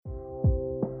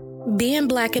Being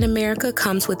Black in America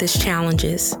comes with its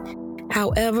challenges.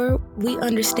 However, we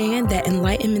understand that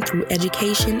enlightenment through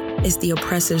education is the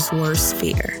oppressor's worst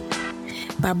fear.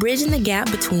 By bridging the gap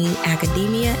between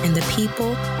academia and the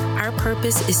people, our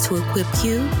purpose is to equip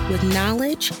you with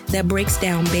knowledge that breaks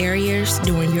down barriers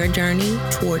during your journey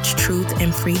towards truth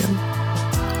and freedom.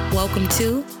 Welcome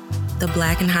to the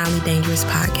Black and Highly Dangerous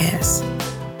Podcast.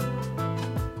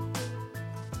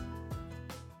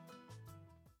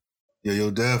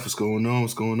 Yo, Daph, what's going on?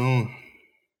 What's going on?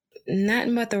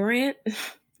 Nothing but the rent.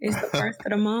 It's the first of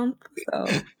the month, so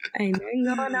ain't nothing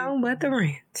going on but the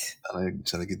rent. Trying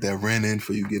to get that rent in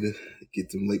for you get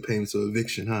them late payments or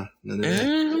eviction, huh? None of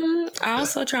that.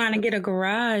 Also trying to get a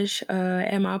garage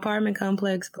at my apartment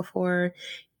complex before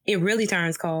it really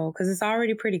turns cold, because it's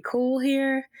already pretty cool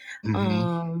here.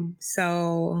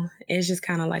 So it's just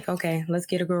kind of like, okay, let's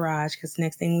get a garage, because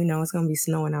next thing we know, it's going to be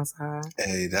snowing outside.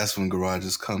 Hey, that's when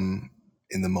garages come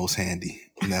in the most handy.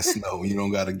 When that snow, you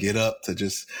don't got to get up to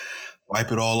just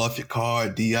wipe it all off your car,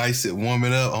 de-ice it, warm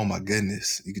it up. Oh my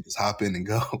goodness. You can just hop in and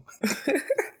go.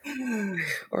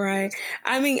 Right.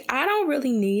 I mean, I don't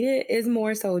really need it. It's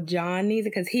more so John needs it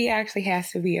because he actually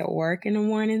has to be at work in the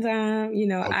morning time. You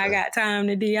know, okay. I got time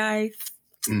to de-ice.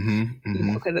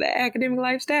 Because of the academic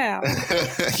lifestyle.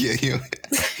 Yeah, he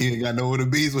ain't got nowhere to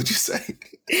be is what you say.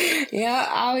 Yeah,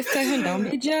 I always tell him, don't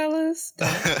be jealous.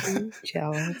 Don't be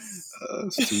jealous.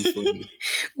 It's too funny.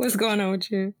 What's going on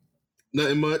with you?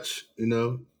 Nothing much,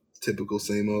 typical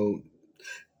same old,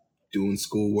 doing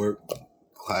schoolwork,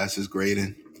 classes,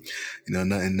 grading,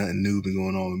 nothing new been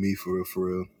going on with me for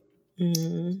real. Start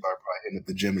probably hitting up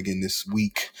the gym again this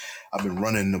week. I've been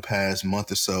running the past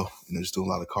month or so, just doing a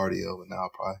lot of cardio, but now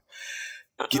I'll probably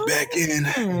get back in,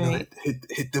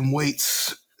 hit them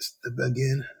weights, step back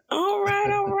in. All right.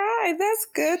 That's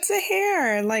good to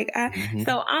hear.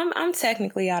 So I'm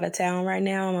technically out of town right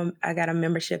now. I got a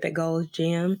membership at Gold's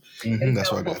Gym.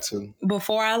 That's what I got too.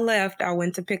 Before I left, I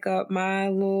went to pick up my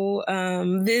little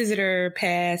visitor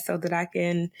pass so that I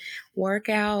can work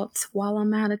out while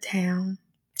I'm out of town.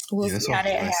 We'll see how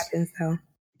that happens, though.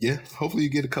 Yeah, hopefully you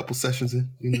get a couple sessions in.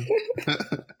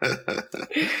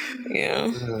 Yeah.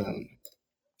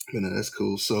 That's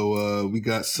cool. So we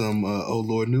got some Oh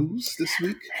Lord news this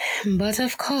week. But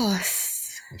of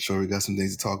course. I'm sure we got some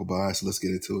things to talk about. All right, so let's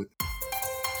get into it.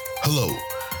 Hello,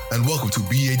 and welcome to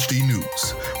BHD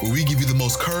News, where we give you the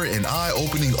most current and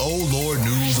eye-opening Oh Lord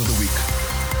news of the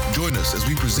week. Join us as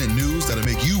we present news that'll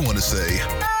make you want to say...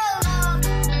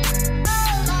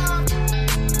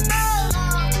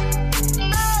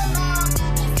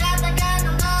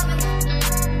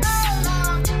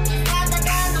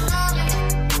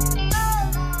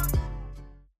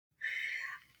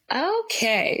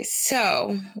 Okay,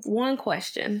 so one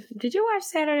question. Did you watch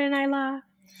Saturday Night Live?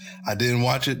 I didn't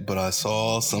watch it, but I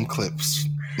saw some clips.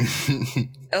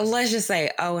 Let's just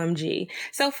say OMG.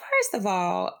 So first of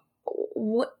all,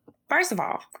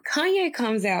 Kanye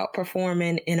comes out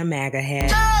performing in a MAGA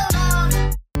hat.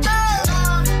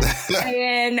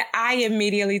 And I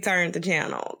immediately turned the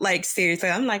channel. Seriously,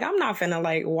 I'm not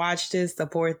finna watch this,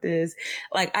 support this.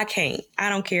 I can't. I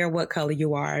don't care what color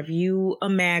you are. If you a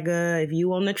MAGA, if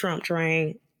you on the Trump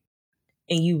train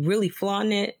and you really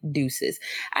flaunting it, deuces.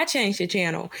 I changed the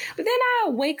channel. But then I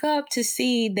wake up to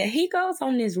see that he goes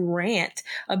on this rant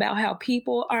about how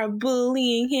people are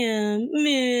bullying him.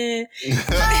 Meh.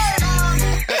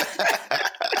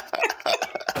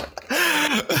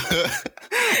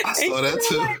 I saw that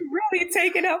too. Really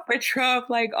taking up for Trump,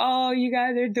 oh, you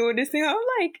guys are doing this thing. I'm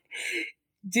like,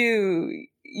 dude,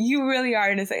 you really are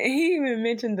in a. He even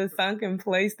mentioned the sunken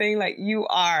place thing. You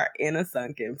are in a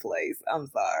sunken place. I'm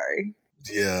sorry.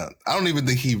 Yeah, I don't even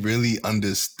think he really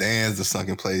understands the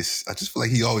sunken place. I just feel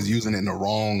like he always using it in the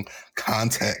wrong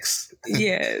context.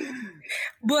 Yes,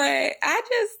 but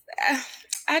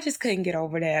I just couldn't get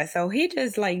over that. So he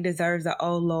just deserves an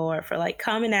oh Lord for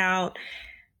coming out,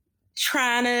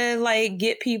 trying to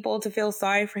get people to feel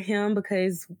sorry for him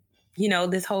because,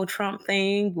 this whole Trump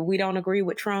thing, we don't agree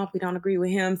with Trump. We don't agree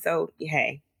with him. So,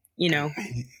 hey,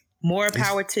 more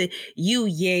power to you,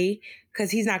 Ye, because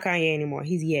he's not Kanye anymore.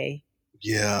 He's Ye.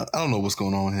 Yeah, I don't know what's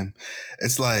going on with him.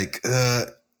 It's I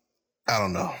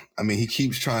don't know. I mean, he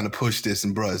keeps trying to push this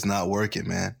and it's not working,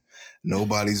 man.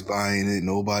 Nobody's buying it.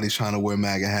 Nobody's trying to wear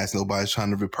MAGA hats. Nobody's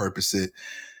trying to repurpose it.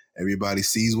 Everybody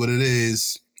sees what it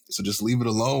is. So just leave it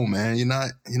alone, man. You're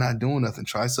not doing nothing.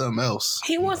 Try something else.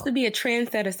 He wants to be a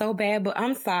trendsetter so bad, but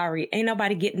I'm sorry. Ain't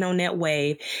nobody getting on that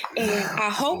wave. And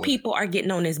I hope people are getting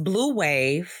on this blue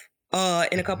wave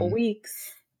in a couple weeks.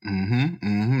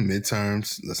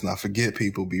 Midterms. Let's not forget,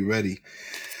 people. Be ready.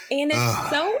 And it's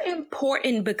so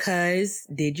important because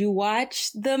did you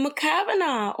watch the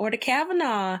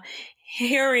Kavanaugh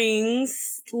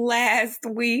hearings last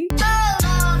week?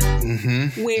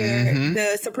 Where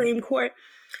the Supreme Court...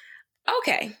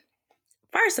 Okay.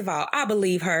 First of all, I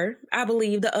believe her. I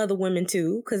believe the other women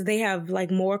too, because they have like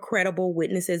more credible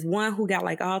witnesses. One who got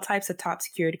like all types of top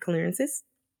security clearances.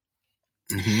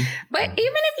 But even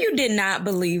if you did not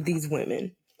believe these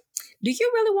women, do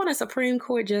you really want a Supreme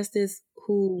Court justice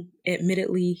who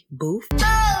admittedly boofed?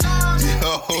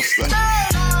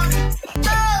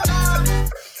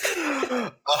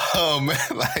 Oh man,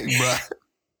 like, bro.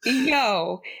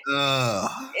 Yo,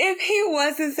 if he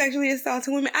wasn't sexually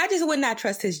assaulting women, I just would not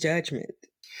trust his judgment.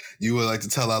 You would like to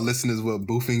tell our listeners what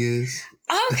boofing is?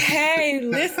 Okay,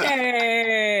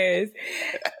 listeners.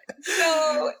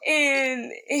 So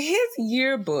in his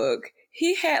yearbook,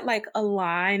 he had like a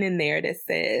line in there that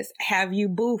says, "Have you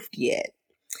boofed yet?"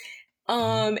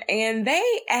 And they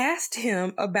asked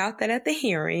him about that at the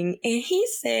hearing, and he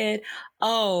said,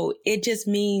 "Oh, it just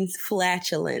means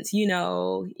flatulence. You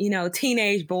know,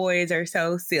 teenage boys are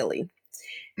so silly."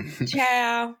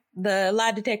 Child, the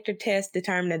lie detector test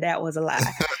determined that was a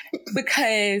lie.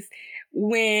 Because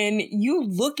when you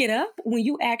look it up, when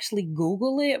you actually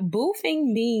Google it,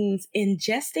 boofing means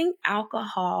ingesting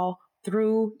alcohol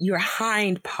through your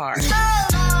hind part.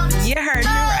 You heard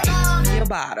me right. Your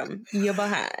bottom. Your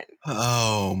behind.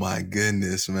 Oh my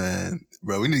goodness, man.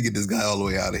 Bro, we need to get this guy all the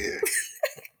way out of here.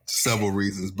 Several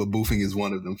reasons, but boofing is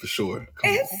one of them for sure.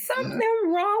 It's something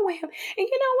wrong with him. And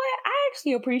you know what? I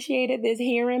actually appreciated this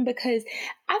hearing because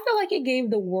I feel like it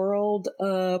gave the world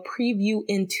a preview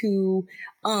into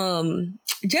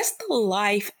just the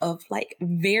life of like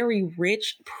very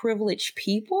rich, privileged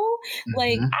people.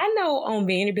 Like I know on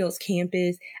Vanderbilt's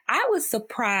campus, I was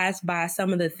surprised by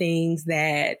some of the things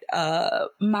that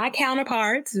my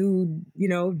counterparts who,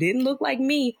 didn't look like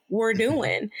me were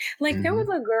doing. Like there was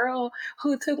a girl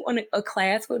who took a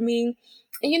class with me.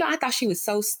 And, I thought she was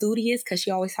so studious because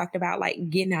she always talked about like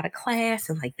getting out of class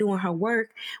and like doing her work.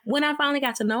 When I finally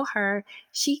got to know her,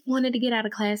 she wanted to get out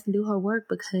of class and do her work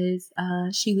because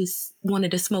she wanted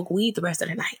to smoke weed the rest of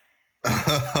the night.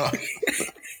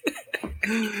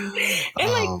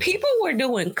 And like people were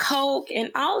doing coke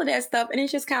and all of that stuff. And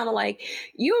it's just kind of like,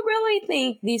 you really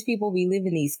think these people be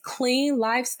living these clean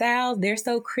lifestyles? They're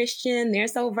so Christian. They're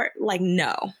so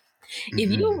no.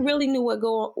 If you really knew what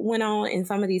went on in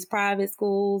some of these private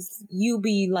schools, you'd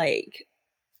be like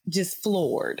just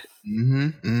floored.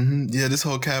 Yeah, this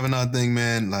whole Kavanaugh thing,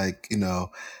 man, like,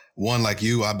 one like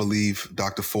you, I believe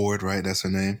Dr. Ford, right? That's her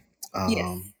name.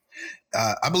 Yes.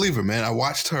 I believe her, man. I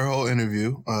watched her whole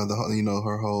interview,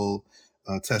 her whole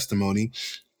testimony.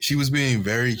 She was being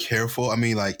very careful. I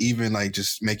mean, like, even like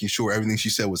just making sure everything she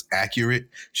said was accurate.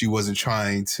 She wasn't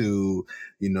trying to,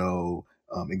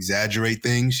 exaggerate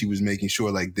things. She was making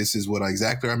sure like, this is what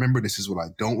exactly I remember. This is what I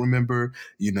don't remember,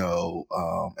 and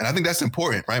I think that's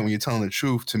important, right? When you're telling the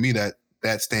truth, to me,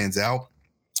 that stands out.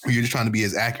 You're just trying to be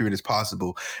as accurate as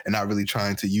possible and not really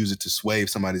trying to use it to sway if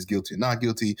somebody's guilty or not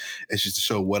guilty. It's just to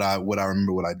show what I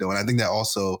remember, what I don't. And I think that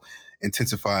also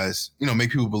intensifies,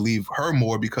 make people believe her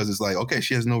more because it's like, okay,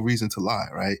 she has no reason to lie,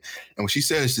 right? And when she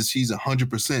says that she's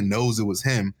 100% knows it was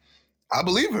him, I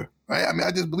believe her, right? I mean,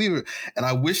 I just believe her. And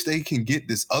I wish they can get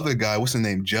this other guy, what's his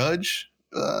name, Judge?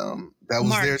 That was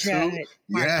Mark there Judge. too.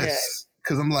 Yes.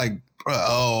 Because I'm like,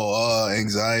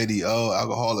 anxiety,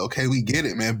 alcohol. Okay, we get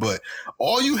it, man. But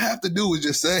all you have to do is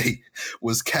just say,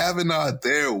 was Kavanaugh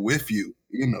there with you?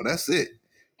 That's it.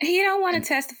 He don't want to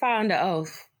testify under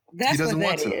oath. That's what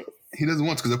that is. He doesn't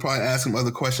want to because they'll probably ask him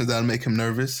other questions that'll make him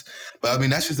nervous. But I mean,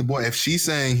 that's just the point. If she's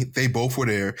saying they both were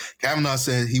there, Kavanaugh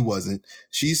said he wasn't.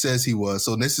 She says he was.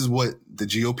 So this is what the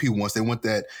GOP wants. They want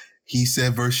that he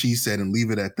said versus she said and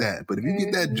leave it at that. But if you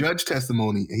get that judge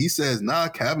testimony and he says, nah,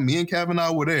 me and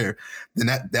Kavanaugh were there, then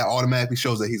that automatically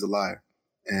shows that he's a liar.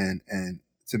 And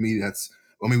to me,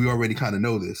 we already kind of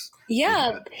know this.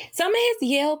 Yeah. Some of his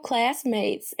Yale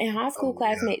classmates and high school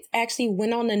classmates actually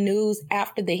went on the news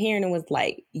after the hearing and was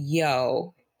like,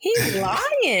 yo, he's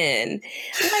lying.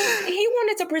 Like, he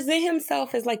wanted to present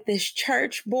himself as like this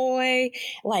church boy.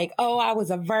 Like, oh, I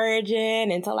was a virgin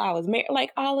until I was married.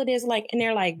 Like all of this, like, and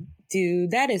they're like,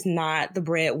 dude, that is not the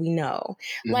bread we know.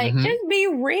 Like, just be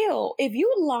real. If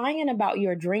you lying about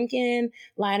your drinking,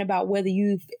 lying about whether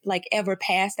you've like ever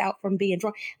passed out from being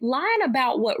drunk, lying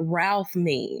about what Ralph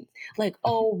means. Like,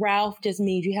 oh, Ralph just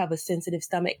means you have a sensitive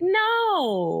stomach.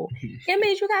 No, it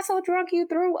means you got so drunk you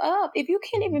threw up. If you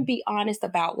can't even be honest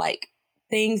about like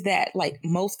things that like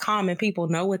most common people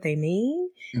know what they mean,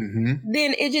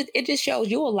 then it just shows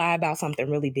you a lie about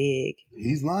something really big.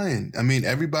 He's lying. I mean,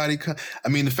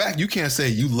 the fact you can't say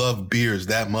you love beers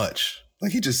that much.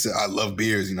 Like he just said, I love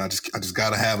beers. You know, I just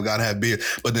gotta have beer.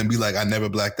 But then be like, I never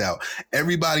blacked out.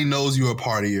 Everybody knows you're a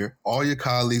partier. All your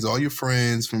colleagues, all your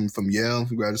friends from Yale,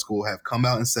 from graduate school have come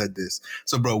out and said this.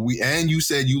 So, bro, and you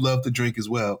said you love to drink as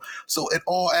well. So it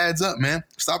all adds up, man.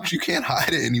 Stop. You can't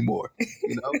hide it anymore.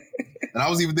 You know. And I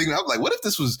was even thinking, I was like, what if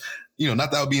this was, you know,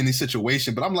 not that I would be in this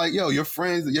situation, but I'm like, yo, your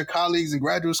friends, your colleagues in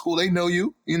graduate school, they know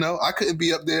you. You know, I couldn't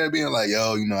be up there being like,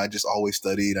 yo, you know, I just always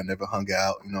studied. I never hung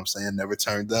out. You know what I'm saying? Never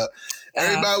turned up.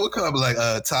 Everybody would come up like,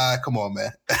 Ty, come on,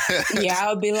 man. Yeah,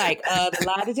 I would be like, the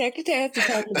lie detector test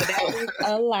told me that was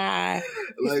a lie.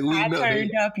 Like, I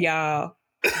turned up, y'all.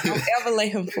 Don't ever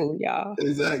let him fool y'all.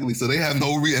 Exactly. So they have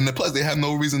no reason, and plus they have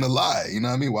no reason to lie. You know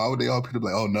what I mean? Why would they all be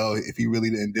like, oh no, if he really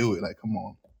didn't do it? Like, come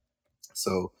on.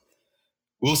 So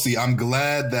we'll see. I'm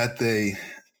glad that they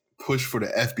pushed for the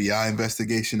FBI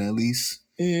investigation at least.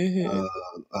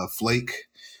 Flake.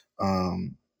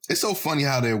 It's so funny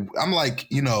how I'm like,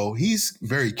 you know, he's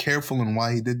very careful in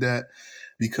why he did that,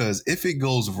 because if it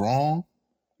goes wrong,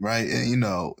 right, and you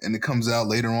know, and it comes out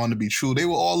later on to be true, they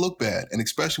will all look bad. And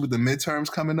especially with the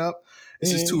midterms coming up,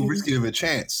 it's just too risky of a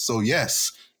chance. So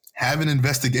yes, have an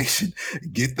investigation,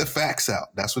 get the facts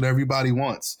out. That's what everybody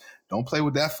wants. Don't play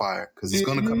with that fire, because it's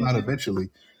going to come out eventually.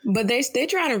 But they're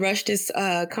trying to rush this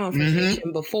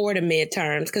confirmation before the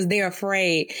midterms because they're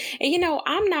afraid. And, you know,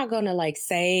 I'm not going to like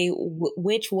say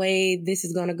which way this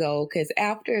is going to go, because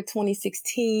after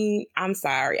 2016, I'm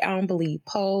sorry, I don't believe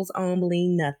polls. I don't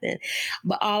believe nothing.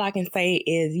 But all I can say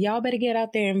is y'all better get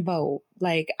out there and vote.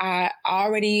 Like, I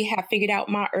already have figured out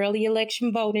my early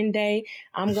election voting day.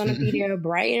 I'm going to be there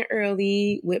bright and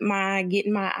early with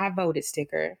getting my I voted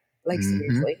sticker. Like,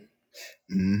 seriously.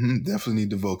 Definitely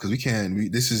need to vote, because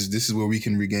this is where we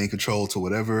can regain control to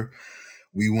whatever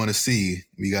we want to see.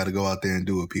 We got to go out there and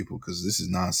do it, people, because this is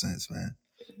nonsense,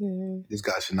 man. This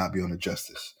guy should not be on the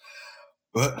justice.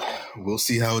 But we'll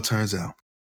see how it turns out.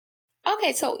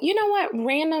 Okay, so you know what?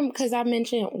 Random, because I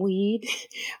mentioned weed,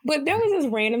 but there was this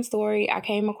random story I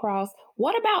came across.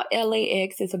 What about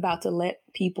LAX is about to let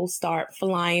people start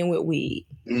flying with weed?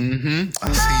 I seen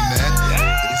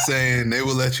that. They're saying they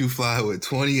will let you fly with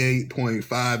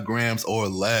 28.5 grams or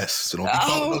less. So don't be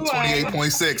calling up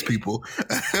 28.6, people.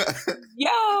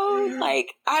 Yo,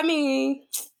 like, I mean,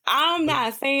 I'm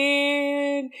not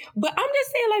saying, but I'm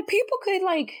just saying, like, people could,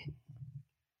 like,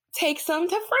 take some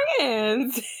to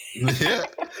friends. Yeah.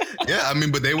 I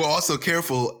mean, but they were also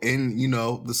careful in, you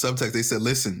know, the subtext. They said,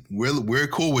 listen, we're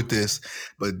cool with this,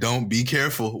 but don't be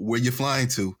careful where you're flying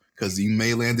to, because you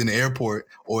may land in an airport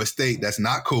or a state that's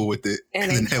not cool with it, and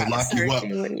then they'll lock you up.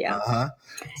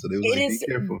 So they were like, be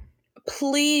careful.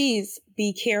 Please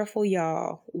be careful,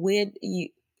 y'all, with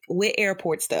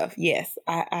airport stuff. Yes,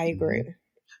 I agree.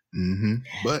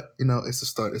 But, you know, it's a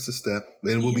start. It's a step.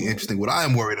 And it will be interesting. What I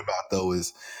am worried about, though,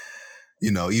 is,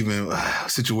 you know, even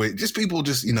just people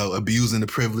just, you know, abusing the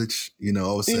privilege. You know,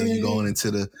 all of a sudden you're going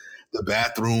into the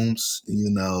bathrooms,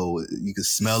 you know, you can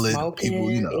smell it. Smoking,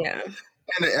 people, you know. Yeah.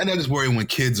 And I just worry when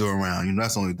kids are around. You know,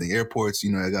 that's the only thing. Airports,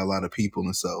 you know, they got a lot of people.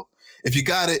 And so if you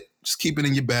got it, just keep it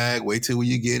in your bag. Wait till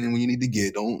you get in when you need to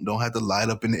get. Don't have to light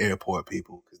up in the airport,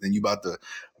 people, because then you about to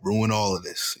ruin all of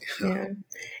this. You know? Yeah.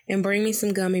 And bring me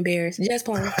some gummy bears. Just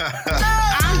playing.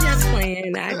 I'm just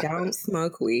playing. I don't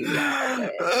smoke weed.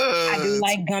 I do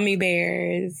like gummy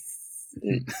bears.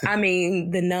 I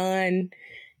mean, the non,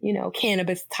 you know,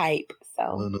 cannabis type.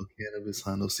 So no cannabis,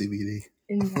 no CBD.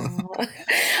 No.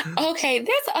 Okay,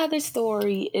 this other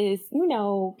story is, you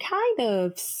know, kind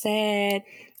of sad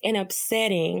and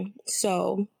upsetting.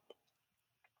 So,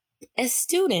 a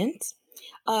student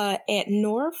at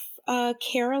North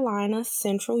Carolina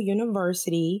Central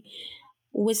University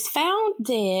was found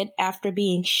dead after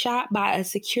being shot by a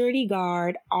security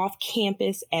guard off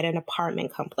campus at an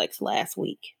apartment complex last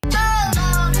week.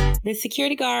 The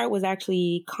security guard was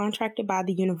actually contracted by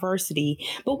the university.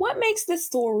 But what makes this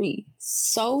story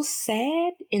so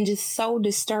sad and just so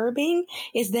disturbing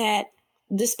is that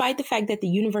despite the fact that the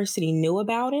university knew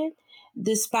about it,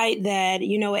 despite that,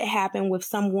 you know, it happened with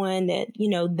someone that, you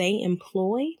know, they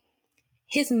employ,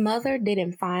 his mother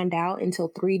didn't find out until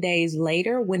 3 days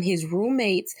later when his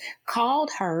roommates called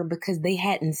her because they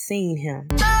hadn't seen him.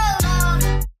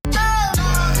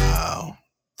 Wow.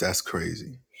 That's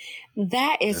crazy.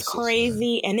 That is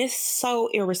crazy, and it's so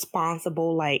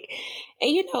irresponsible. Like,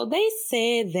 and you know, they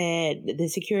said that the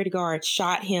security guard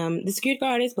shot him. The security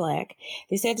guard is black.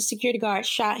 They said the security guard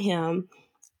shot him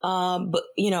But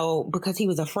because he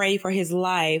was afraid for his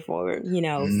life or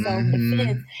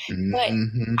self-defense. Mm-hmm. But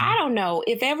Mm-hmm. I don't know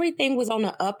if everything was on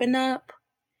the up and up.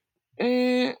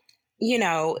 It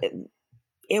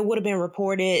would have been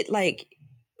reported. Like,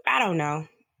 I don't know.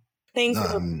 Things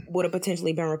would have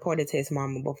potentially been reported to his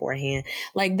mama beforehand.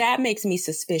 Like, that makes me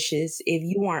suspicious if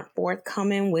you aren't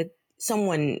forthcoming with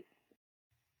someone,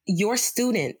 your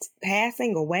student,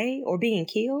 passing away or being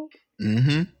killed.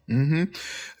 Mm-hmm. Mm-hmm.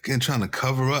 Again, trying to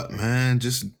cover up, man.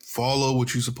 Just follow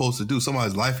what you're supposed to do.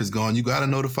 Somebody's life is gone. You got to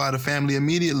notify the family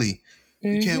immediately.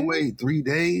 You can't wait 3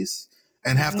 days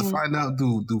and have to find out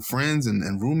through friends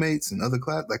and roommates and other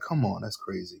class. Like, come on, that's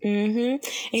crazy.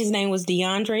 His name was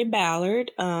DeAndre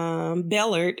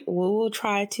Bellard. We'll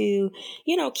try to,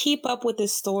 keep up with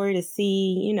this story to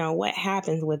see, what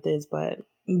happens with this, but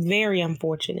very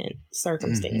unfortunate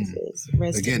circumstances.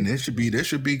 Again, there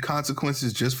should be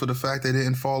consequences just for the fact they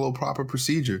didn't follow proper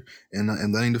procedure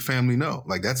and letting the family know.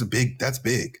 Like, that's big. That's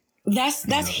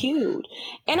huge.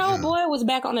 And old boy was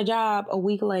back on the job a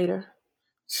week later.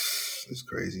 It's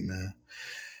crazy, man.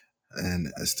 And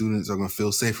students are gonna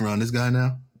feel safe around this guy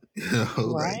now. Right?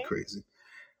 Like crazy.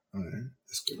 All right,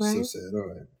 that's so sad. All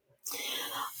right.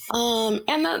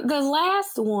 And the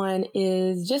last one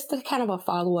is just a kind of a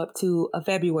follow-up to a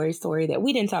February story that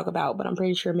we didn't talk about, but I'm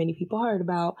pretty sure many people heard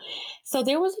about. So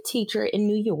there was a teacher in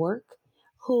New York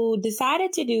who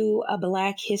decided to do a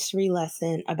Black history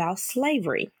lesson about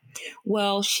slavery.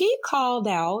 Well, she called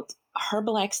out her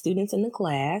Black students in the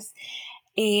class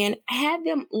and had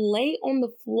them lay on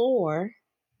the floor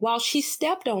while she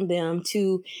stepped on them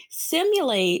to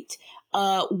simulate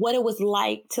what it was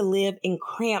like to live in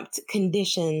cramped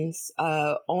conditions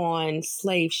on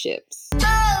slave ships.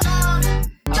 Okay,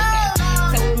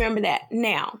 so remember that.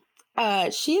 Now,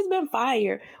 she's been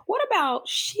fired. What about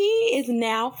she is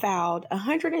now filed a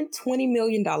 $120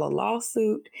 million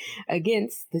lawsuit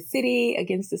against the city,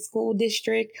 against the school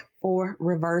district for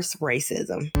reverse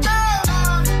racism.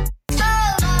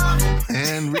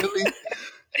 And really?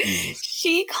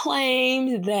 She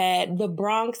claims that the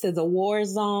Bronx is a war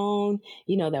zone,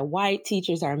 that white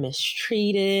teachers are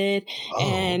mistreated.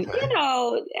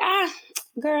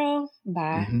 Girl,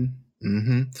 bye.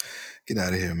 Get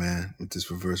out of here, man, with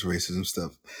this reverse racism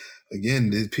stuff.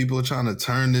 Again, people are trying to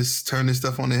turn this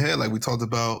stuff on their head, like we talked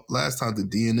about last time, the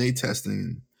DNA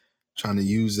testing, trying to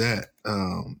use that.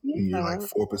 You're like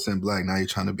 4% Black. Now you're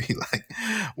trying to be like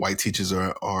white teachers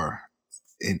are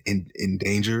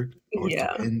endangered or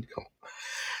threatened. Come on.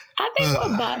 I think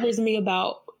what bothers me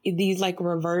about these like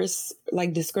reverse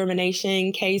like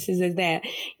discrimination cases is that,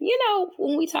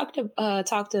 when we talked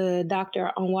to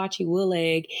Dr. Onwachi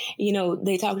Willeg,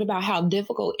 they talked about how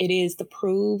difficult it is to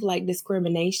prove like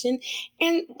discrimination.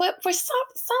 But for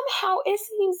somehow it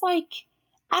seems like,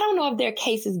 I don't know if their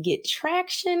cases get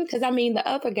traction, because the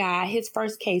other guy, his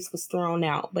first case was thrown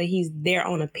out, but he's there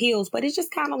on appeals. But it's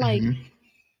just kind of like,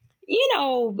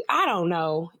 I don't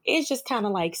know. It's just kind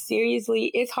of like, seriously,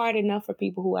 it's hard enough for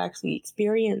people who actually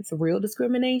experience real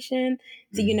discrimination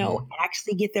to,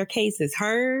 actually get their cases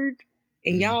heard.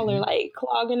 And y'all are like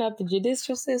clogging up the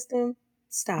judicial system.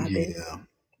 Stop it.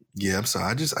 Yeah, I'm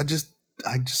sorry. I just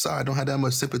sorry. I don't have that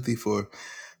much sympathy for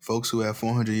folks who have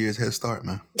 400 years head start,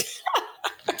 man.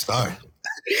 I'm sorry.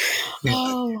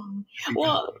 Oh,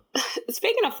 well,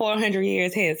 speaking of 400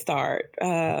 years head start,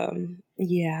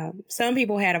 some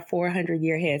people had a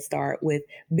 400-year head start with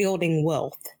building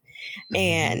wealth.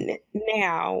 And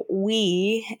now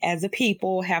we as a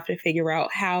people have to figure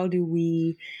out, how do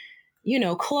we,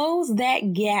 close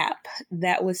that gap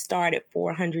that was started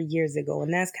 400 years ago?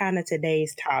 And that's kind of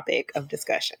today's topic of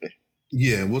discussion.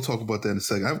 Yeah, we'll talk about that in a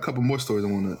second. I have a couple more stories I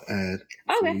want to add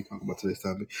before we talk about today's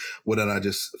topic. What I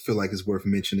just feel like is worth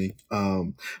mentioning.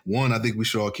 One, I think we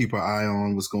should all keep our eye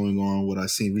on what's going on. What I've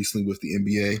seen recently with the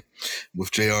NBA, with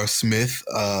J.R. Smith.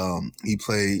 He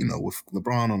played, with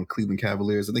LeBron on the Cleveland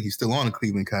Cavaliers. I think he's still on the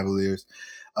Cleveland Cavaliers.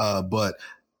 But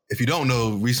if you don't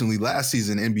know, recently last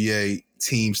season, NBA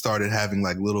teams started having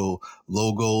like little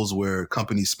logos where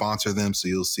companies sponsor them. So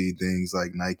you'll see things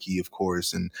like Nike, of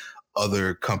course, and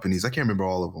other companies. I can't remember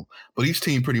all of them, but each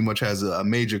team pretty much has a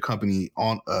major company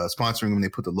on sponsoring them. They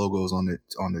put the logos on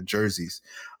the jerseys.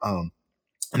 And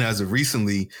as of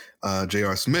recently,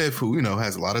 J.R. Smith, who,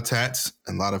 has a lot of tats,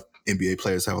 and a lot of NBA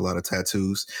players have a lot of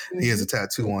tattoos. He has a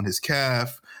tattoo on his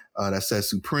calf that says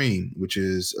Supreme, which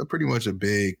is pretty much a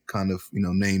big kind of,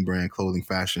 name brand clothing,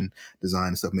 fashion design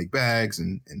and stuff, make bags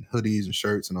and hoodies and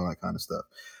shirts and all that kind of stuff.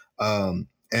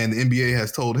 And the NBA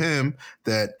has told him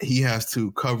that he has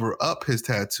to cover up his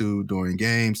tattoo during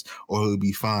games, or he'll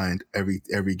be fined every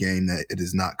game that it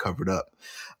is not covered up.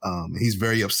 He's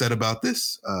very upset about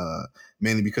this.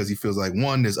 mainly because he feels like,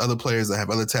 one, there's other players that have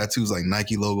other tattoos like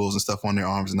Nike logos and stuff on their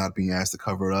arms and not being asked to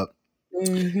cover it up.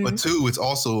 Mm-hmm. But two, it's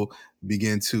also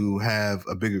begin to have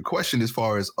a bigger question as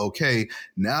far as, okay,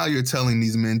 now you're telling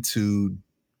these men to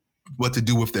what to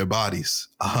do with their bodies.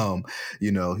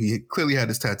 He clearly had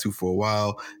this tattoo for a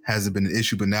while, hasn't been an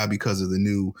issue, but now because of the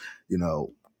new,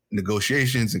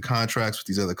 negotiations and contracts with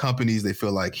these other companies, they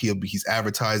feel like he's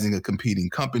advertising a competing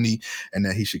company and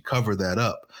that he should cover that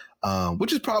up,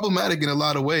 which is problematic in a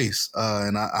lot of ways.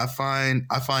 And I find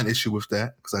issue with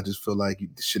that because I just feel like it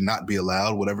should not be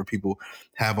allowed. Whatever people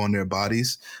have on their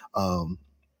bodies,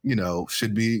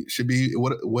 should be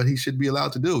what he should be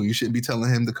allowed to do. You shouldn't be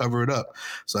telling him to cover it up.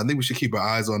 So I think we should keep our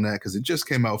eyes on that because it just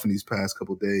came out from these past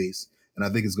couple of days, and I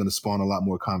think it's going to spawn a lot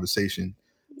more conversation.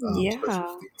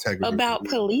 About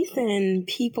policing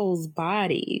people's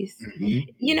bodies.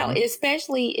 Mm-hmm.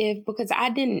 Especially if, because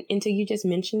I didn't, until you just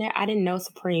mentioned it, I didn't know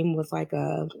Supreme was like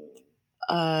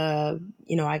I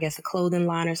guess a clothing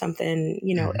line or something,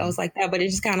 else like that. But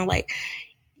it's just kind of like,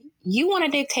 you want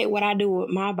to dictate what I do with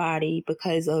my body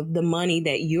because of the money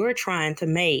that you're trying to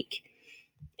make.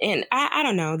 And I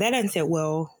don't know. That doesn't sit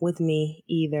well with me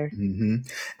either. Mm-hmm.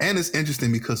 And it's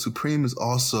interesting because Supreme is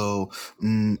also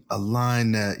a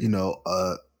line that,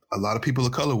 a lot of people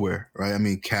of color wear, right? I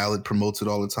mean, Khaled promotes it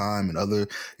all the time and other,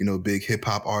 big hip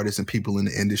hop artists and people in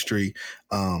the industry.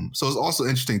 So it's also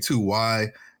interesting, too, why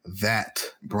that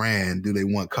brand do they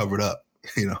want covered up,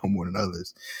 more than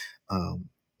others.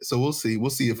 So we'll see.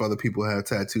 We'll see if other people have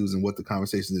tattoos and what the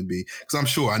conversations would be.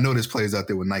 Because I know there's players out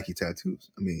there with Nike tattoos.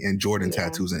 And Jordan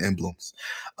tattoos and emblems.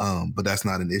 But that's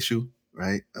not an issue,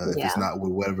 right? If it's not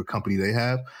with whatever company they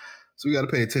have. So we got to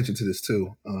pay attention to this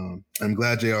too. I'm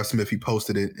glad J.R. Smith, he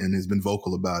posted it and has been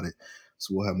vocal about it.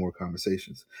 So we'll have more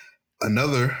conversations.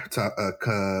 Another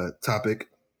topic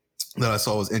that I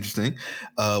saw was interesting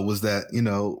was that,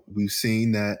 we've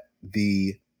seen that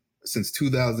since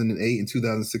 2008 and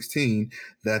 2016,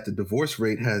 that the divorce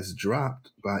rate has dropped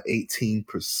by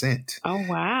 18%. Oh,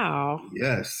 wow.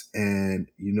 Yes. And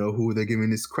you know who they're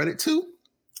giving this credit to?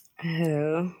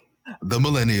 Who? The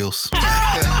millennials.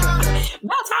 About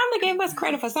time to give us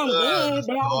credit for something good.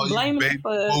 They all blaming us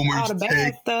for all the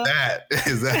bad stuff. That.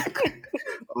 Exactly.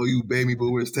 Oh, you baby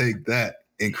boomers, take that.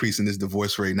 Increasing this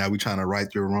divorce rate. Now we're trying to right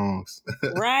your wrongs.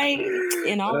 Right.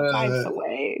 In all types of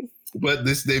ways. But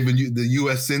the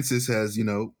U.S. Census has,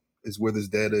 is where this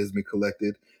data has been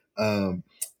collected. And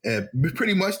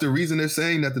pretty much the reason they're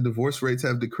saying that the divorce rates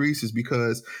have decreased is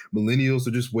because millennials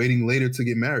are just waiting later to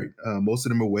get married. Most of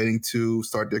them are waiting to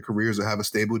start their careers or have a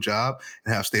stable job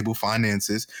and have stable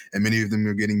finances. And many of them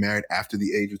are getting married after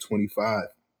the age of 25.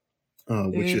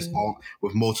 Which is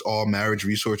all marriage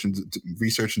research and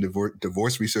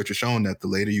divorce research has shown that the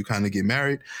later you kind of get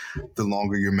married, the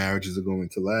longer your marriages are going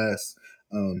to last.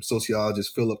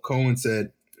 Sociologist Philip Cohen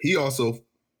said he also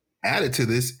added to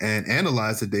this and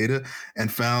analyzed the data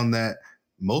and found that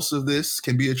most of this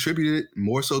can be attributed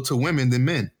more so to women than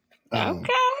men.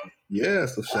 Okay. Yeah,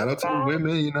 so shout out to the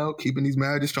women, keeping these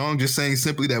marriages strong. Just saying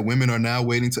simply that women are now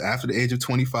waiting to after the age of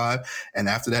 25. And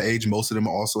after that age, most of them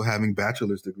are also having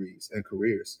bachelor's degrees and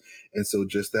careers. And so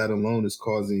just that alone is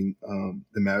causing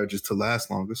the marriages to last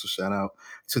longer. So shout out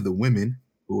to the women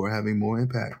who are having more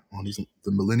impact on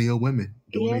the millennial women.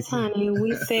 Yes, honey.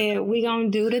 We said we're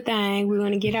going to do the thing. We're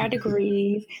going to get our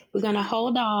degrees. We're going to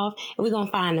hold off. And we're going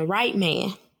to find the right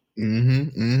man.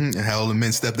 And how all the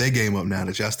men step their game up now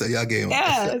that y'all step y'all game up.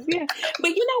 Yes, yeah. But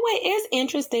you know what? It's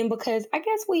interesting because I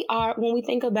guess when we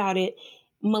think about it,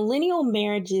 millennial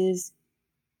marriages,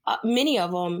 many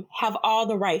of them have all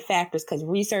the right factors because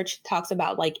research talks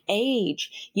about like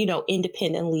age,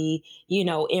 independently,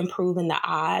 improving the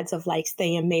odds of like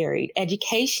staying married,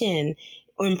 education,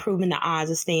 improving the odds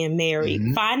of staying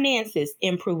married, finances,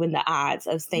 improving the odds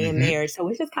of staying married. So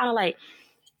it's just kind of like,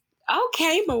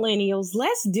 okay, millennials,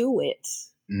 let's do it.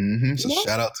 So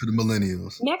shout out to the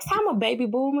millennials. Next time a baby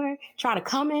boomer try to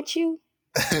come at you,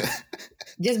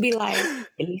 just be like, at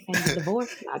least ain't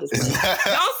divorce. No, just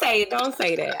playing. Don't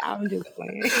say that. I'm just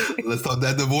playing. Let's talk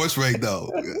that divorce rate though.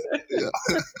 Yeah.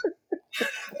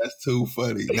 That's too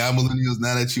funny. Now millennials,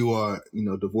 now that you are,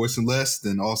 divorcing less,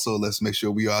 then also let's make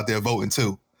sure we are out there voting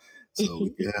too. So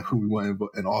who we want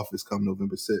in office come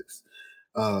November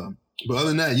 6th. But other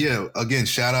than that, again,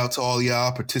 shout out to all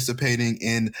y'all participating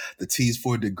in the Tees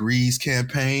for Degrees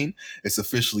campaign. It's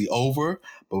officially over,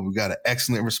 but we got an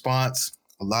excellent response,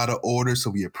 a lot of orders,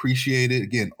 so we appreciate it.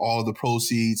 Again, all the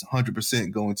proceeds, 100%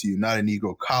 going to United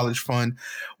Negro College Fund.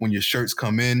 When your shirts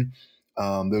come in,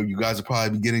 though you guys will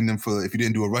probably be getting them if you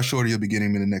didn't do a rush order, you'll be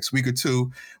getting them in the next week or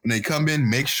two. When they come in,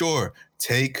 make sure,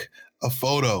 take a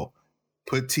photo.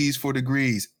 Put Tees for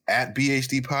Degrees at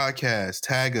BHD Podcast.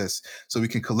 Tag us so we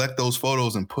can collect those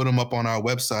photos and put them up on our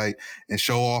website and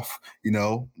show off,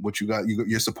 what you got,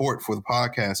 your support for the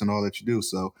podcast and all that you do.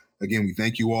 So again, we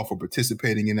thank you all for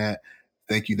participating in that.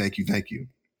 Thank you, thank you, thank you.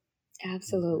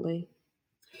 Absolutely.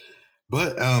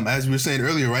 But as we were saying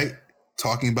earlier, right,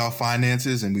 talking about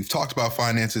finances, and we've talked about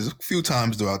finances a few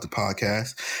times throughout the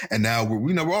podcast, and now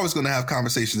we're always going to have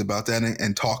conversations about that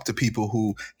and talk to people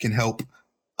who can help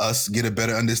us get a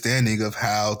better understanding of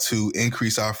how to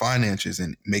increase our finances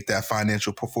and make that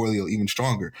financial portfolio even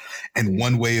stronger. And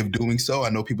one way of doing so, I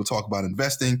know people talk about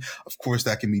investing. Of course,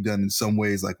 that can be done in some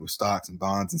ways, like with stocks and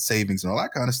bonds and savings and all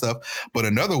that kind of stuff. But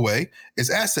another way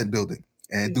is asset building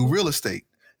and through real estate.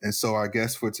 And so our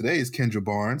guest for today is Kendra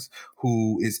Barnes,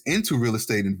 who is into real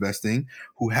estate investing,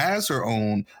 who has her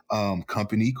own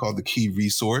company called The Key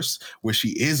Resource, where she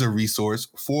is a resource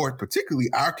for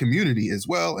particularly our community as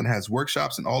well, and has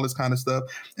workshops and all this kind of stuff,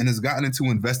 and has gotten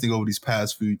into investing over these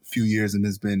past few years and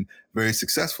has been very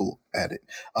successful at it.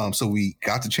 So we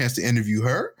got the chance to interview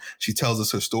her. She tells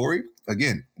us her story.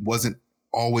 Again, wasn't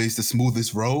always the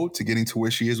smoothest road to getting to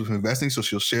where she is with investing. So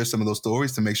she'll share some of those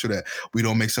stories to make sure that we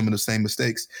don't make some of the same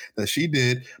mistakes that she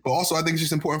did. But also, I think it's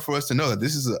just important for us to know that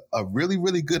this is a really,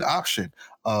 really good option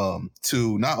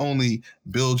to not only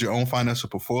build your own financial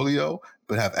portfolio,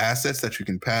 but have assets that you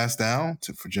can pass down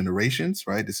for generations,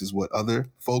 right? This is what other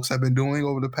folks have been doing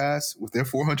over the past with their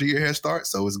 400-year head start.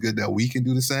 So it's good that we can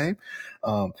do the same.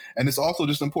 And it's also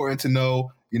just important to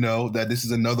know, that this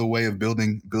is another way of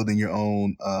building your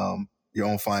own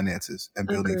finances and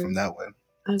building from that way.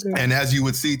 And as you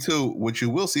would see too, what you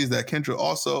will see is that Kendra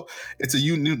also, it's a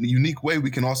unique way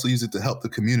we can also use it to help the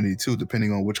community too,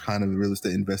 depending on which kind of real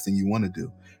estate investing you want to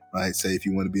do, right? Say if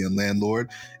you want to be a landlord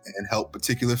and help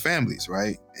particular families,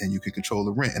 right? And you can control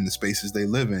the rent and the spaces they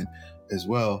live in as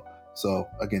well. So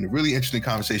again, really interesting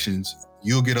conversations.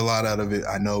 You'll get a lot out of it,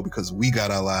 I know, because we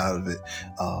got a lot out of it.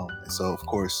 And so of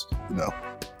course,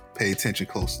 pay attention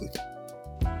closely.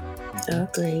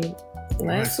 Agreed.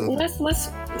 Let's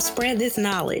spread this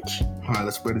knowledge. All right,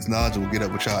 let's spread this knowledge and we'll get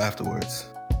up with y'all afterwards.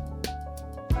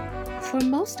 For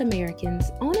most Americans,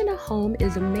 owning a home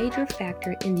is a major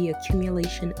factor in the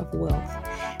accumulation of wealth.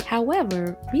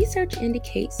 However, research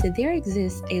indicates that there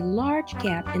exists a large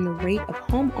gap in the rate of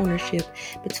home ownership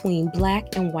between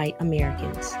Black and white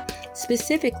Americans.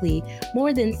 Specifically,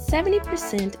 more than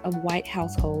 70% of white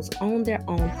households own their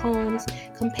own homes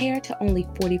compared to only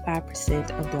 45%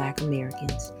 of Black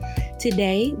Americans.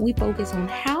 Today, we focus on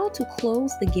how to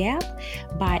close the gap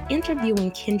by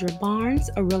interviewing Kendra Barnes,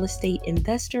 a real estate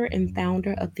investor and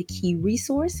founder of The Key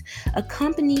Resource, a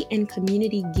company and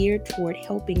community geared toward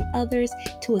helping others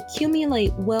to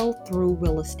accumulate wealth through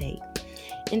real estate.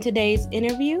 In today's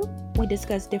interview, we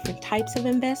discuss different types of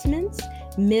investments,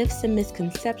 myths and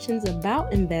misconceptions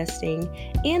about investing,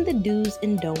 and the do's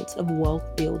and don'ts of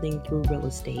wealth building through real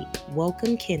estate.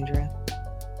 Welcome, Kendra.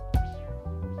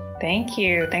 Thank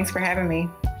you. Thanks for having me.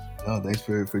 Oh, thanks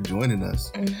for joining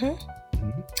us.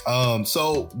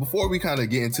 So before we kind of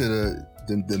get into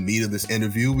the meat of this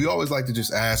interview, we always like to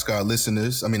just ask our guests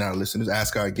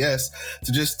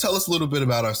to just tell us a little bit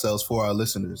about ourselves for our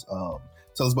listeners.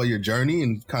 Tell us about your journey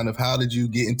and kind of how did you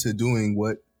get into doing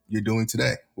what you're doing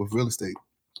today with real estate?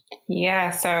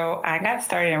 Yeah, so I got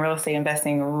started in real estate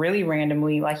investing really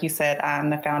randomly. Like you said, I'm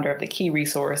the founder of The Key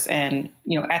Resource. And,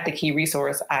 at The Key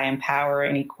Resource, I empower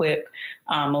and equip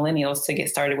millennials to get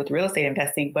started with real estate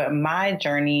investing. But my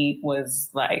journey was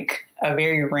like a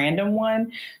very random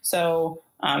one. So,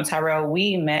 Tyrell,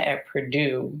 we met at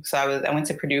Purdue. So I went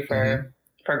to Purdue for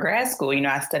grad school.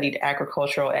 I studied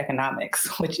agricultural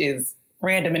economics, which is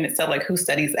random in itself. Like, who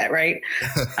studies that, right?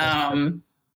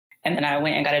 And then I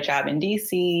went and got a job in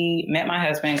DC, met my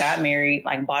husband, got married,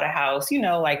 bought a house,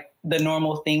 like the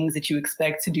normal things that you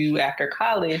expect to do after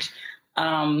college.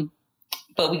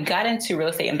 But we got into real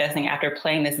estate investing after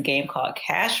playing this game called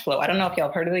Cash Flow. I don't know if y'all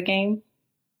have heard of the game.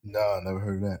 No, I never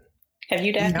heard of that. Have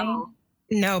you, Daphne?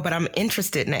 No, but I'm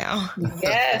interested now.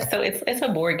 Yeah, so it's a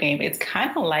board game. It's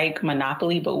kind of like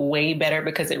Monopoly, but way better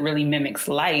because it really mimics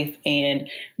life. And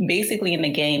basically in the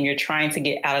game, you're trying to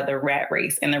get out of the rat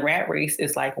race. And the rat race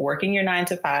is like working your 9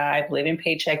 to 5, living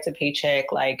paycheck to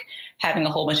paycheck, like having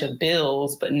a whole bunch of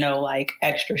bills, but no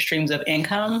extra streams of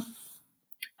income.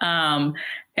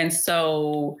 And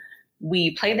so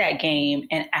we played that game.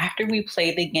 And after we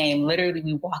played the game, literally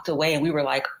we walked away and we were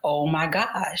like, oh my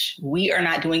gosh, we are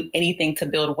not doing anything to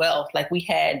build wealth. We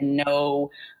had no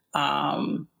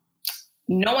one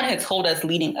had told us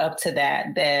leading up to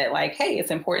that, hey,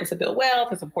 it's important to build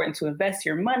wealth. It's important to invest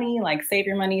your money, save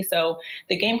your money. So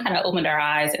the game kind of opened our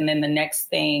eyes. And then the next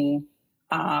thing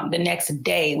the next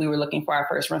day we were looking for our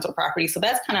first rental property. So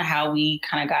that's kind of how we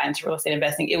kind of got into real estate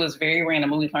investing. It was very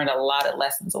random. We learned a lot of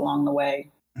lessons along the way.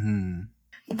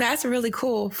 That's really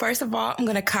cool. First of all, I'm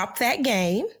going to cop that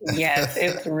game. Yes,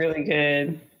 it's really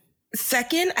good.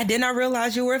 Second, I did not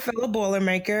realize you were a fellow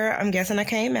Boilermaker. I'm guessing I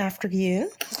came after you.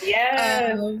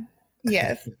 Yes.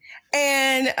 Yes.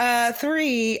 And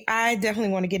 3, I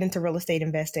definitely want to get into real estate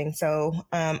investing. So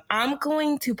I'm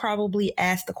going to probably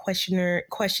ask the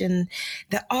question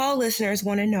that all listeners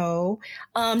want to know.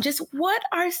 Just what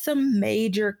are some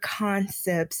major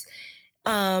concepts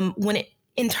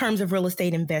in terms of real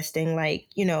estate investing? Like,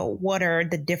 what are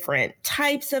the different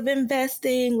types of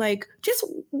investing? Like, just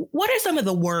what are some of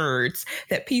the words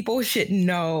that people should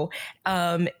know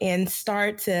and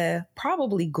start to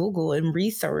probably Google and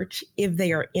research if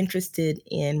they are interested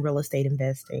in real estate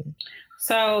investing?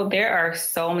 So there are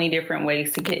so many different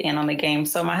ways to get in on the game.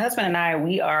 So my husband and I,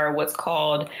 we are what's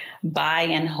called buy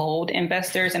and hold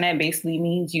investors. And that basically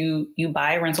means you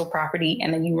buy a rental property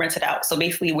and then you rent it out. So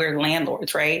basically we're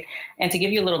landlords, right? And to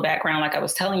give you a little background, like I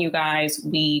was telling you guys,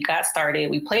 we got started,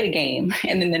 we played a game,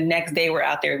 and then the next day we're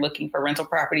out there looking for rental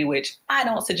property, which I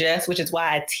don't suggest, which is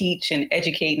why I teach and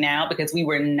educate now, because we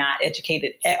were not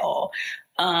educated at all.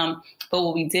 But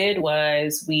what we did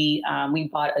was we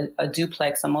bought a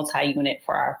duplex, a multi-unit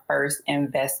for our first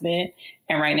investment.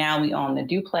 And right now we own the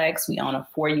duplex, we own a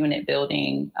 4-unit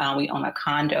building, we own a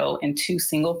condo and 2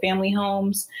 single family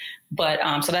homes. But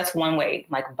so that's one way,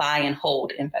 like buy and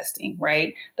hold investing,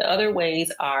 right? The other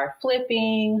ways are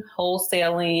flipping,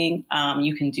 wholesaling.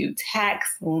 You can do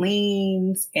tax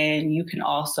liens, and you can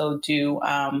also do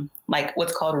like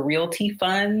what's called realty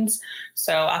funds.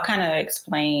 So I'll kind of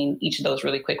explain each of those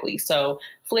really quickly. So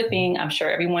flipping, I'm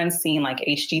sure everyone's seen like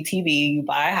HGTV. You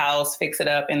buy a house, fix it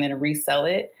up, and then resell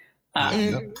it.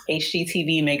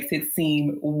 HGTV makes it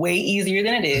seem way easier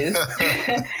than it is.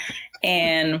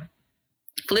 And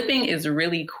flipping is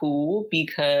really cool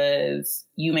because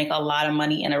you make a lot of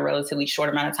money in a relatively short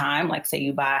amount of time. Like say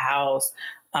you buy a house,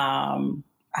 I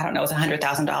don't know, it's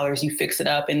 $100,000, you fix it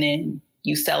up and then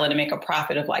you sell it and make a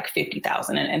profit of like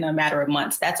 $50,000 in a matter of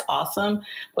months. That's awesome.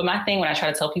 But my thing when I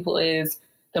try to tell people is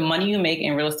the money you make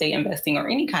in real estate investing or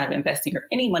any kind of investing or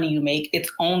any money you make, it's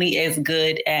only as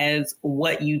good as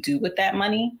what you do with that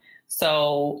money.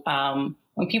 So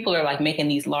when people are like making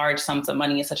these large sums of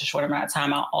money in such a short amount of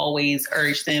time, I always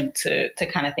urge them to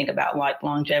kind of think about like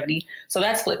longevity. So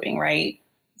that's flipping, right?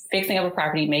 Fixing up a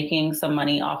property, making some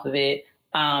money off of it.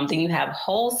 Then you have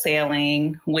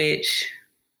wholesaling, which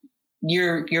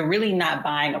you're really not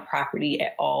buying a property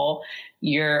at all.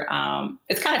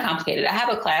 It's kind of complicated. I have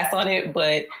a class on it,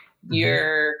 but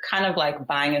you're kind of like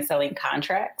buying and selling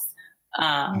contracts.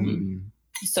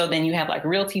 So then you have like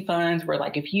realty funds where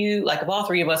like if all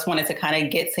 3 of us wanted to kind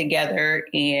of get together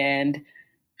and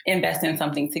invest in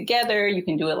something together, you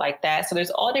can do it like that. So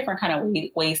there's all different kind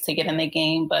of ways to get in the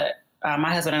game. But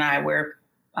my husband and I, we're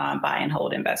buy and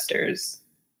hold investors.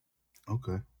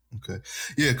 Okay.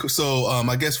 Yeah. So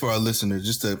I guess for our listeners,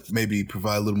 just to maybe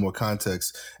provide a little more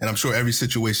context, and I'm sure every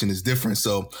situation is different.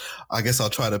 So I guess I'll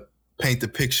try to paint the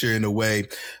picture in a way.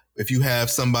 If you have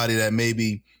somebody that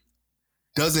maybe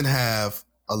doesn't have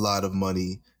a lot of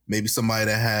money, maybe somebody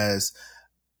that has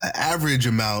an average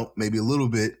amount, maybe a little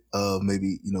bit of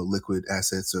maybe, liquid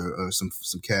assets or some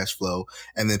cash flow.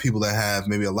 And then people that have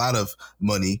maybe a lot of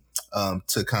money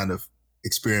to kind of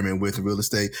experiment with real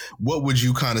estate. What would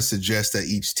you kind of suggest at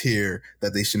each tier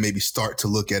that they should maybe start to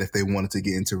look at if they wanted to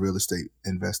get into real estate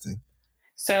investing?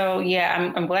 So,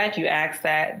 yeah, I'm glad you asked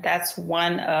that. That's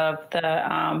one of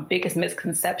the biggest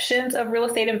misconceptions of real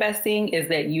estate investing is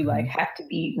that you like have to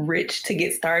be rich to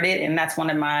get started. And that's one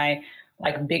of my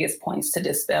like biggest points to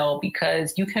dispel,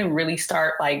 because you can really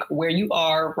start like where you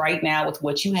are right now with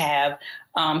what you have.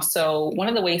 So one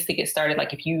of the ways to get started,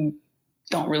 like if you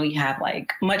don't really have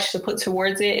like much to put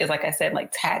towards it, is like I said, like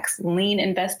tax lien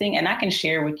investing. And I can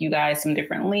share with you guys some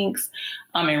different links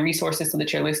and resources so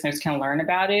that your listeners can learn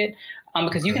about it.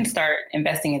 Because you can start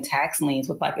investing in tax liens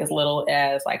with like as little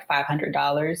as like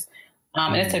 $500.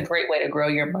 And it's a great way to grow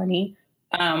your money.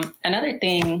 Another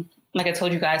thing, like I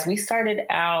told you guys, we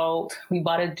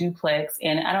bought a duplex,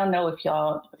 and I don't know if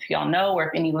y'all know, or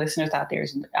if any listeners out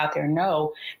there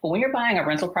know, but when you're buying a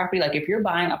rental property, like if you're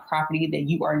buying a property that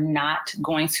you are not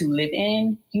going to live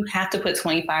in, you have to put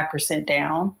 25%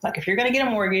 down. Like if you're going to get a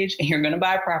mortgage and you're going to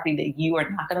buy a property that you are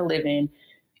not going to live in,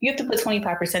 you have to put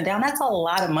 25% down. That's a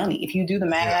lot of money. If you do the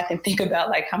math and think about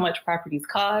like how much properties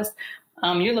cost,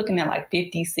 you're looking at like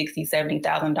 $50,000, $60,000,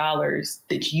 $70,000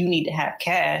 that you need to have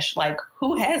cash. Like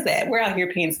who has that? We're out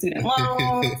here paying student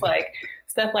loans, like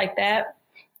stuff like that.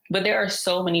 But there are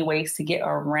so many ways to get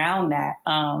around that.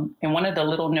 And one of the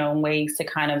little known ways to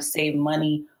kind of save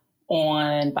money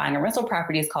on buying a rental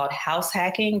property is called house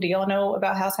hacking. Do y'all know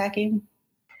about house hacking?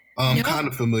 I'm kind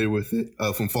of familiar with it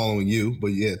from following you, but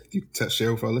yeah, you can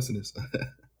share with our listeners.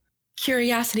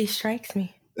 Curiosity strikes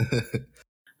me.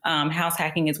 House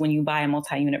hacking is when you buy a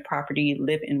multi-unit property,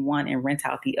 live in one, and rent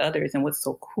out the others. And what's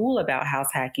so cool about house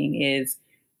hacking is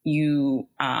you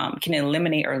can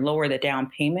eliminate or lower the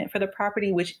down payment for the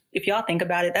property, which if y'all think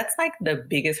about it, that's like the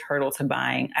biggest hurdle to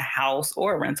buying a house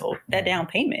or a rental, that down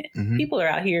payment. Mm-hmm. People are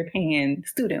out here paying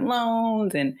student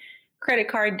loans and credit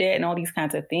card debt and all these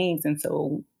kinds of things. And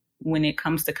so when it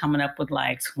comes to coming up with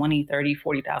like $20,000, $30,000,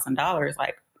 $40,000,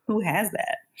 like who has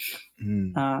that?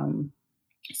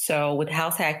 So with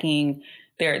house hacking,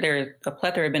 there's a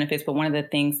plethora of benefits, but one of the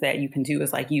things that you can do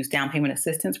is like use down payment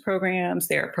assistance programs.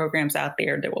 There are programs out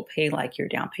there that will pay like your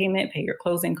down payment, pay your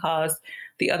closing costs.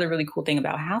 The other really cool thing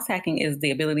about house hacking is the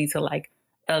ability to like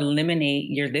eliminate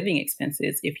your living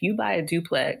expenses. If you buy a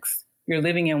duplex, you're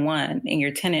living in one and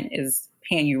your tenant is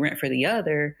paying you rent for the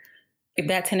other. If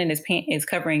that tenant is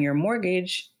covering your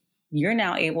mortgage, you're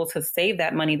now able to save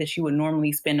that money that you would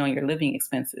normally spend on your living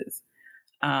expenses.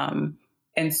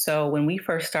 And so when we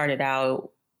first started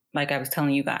out, like I was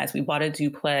telling you guys, we bought a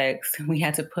duplex. We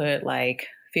had to put like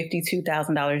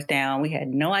 $52,000 down. We had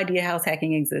no idea house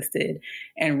hacking existed.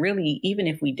 And really, even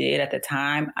if we did at the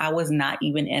time, I was not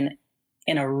even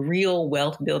in a real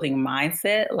wealth building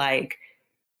mindset. Like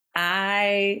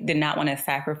I did not want to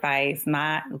sacrifice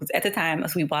at the time,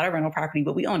 so we bought a rental property,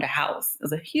 but we owned a house. It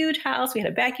was a huge house. We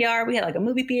had a backyard. We had like a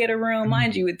movie theater room.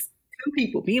 Mind you, it's 2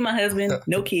 people, me and my husband,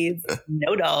 no kids,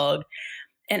 no dog.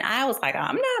 And I was like,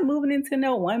 I'm not moving into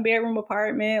no 1-bedroom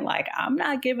apartment. Like, I'm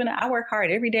not I work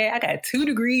hard every day. I got 2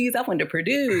 degrees. I went to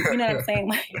Purdue. You know what I'm saying?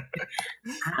 Like,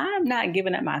 I'm not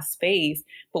giving up my space.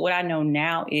 But what I know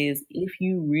now is if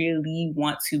you really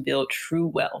want to build true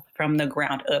wealth from the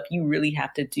ground up, you really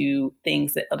have to do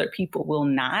things that other people will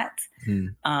not.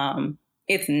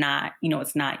 It's not,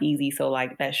 it's not easy. So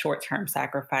like that short-term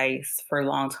sacrifice for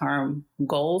long-term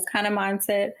goals kind of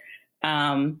mindset.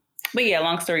 But yeah,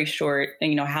 long story short,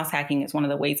 house hacking is one of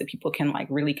the ways that people can like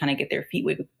really kind of get their feet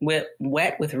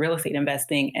wet with real estate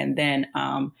investing. And then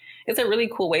it's a really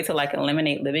cool way to like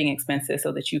eliminate living expenses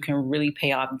so that you can really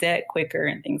pay off debt quicker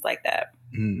and things like that.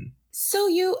 So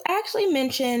you actually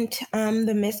mentioned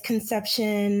the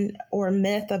misconception or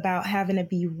myth about having to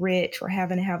be rich or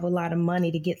having to have a lot of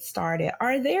money to get started.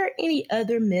 Are there any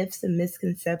other myths and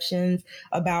misconceptions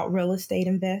about real estate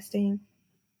investing?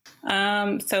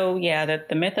 So yeah,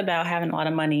 the myth about having a lot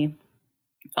of money,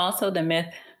 also the myth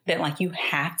that like you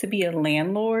have to be a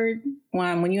landlord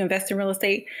when you invest in real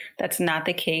estate. That's not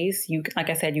the case. Like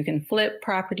I said, you can flip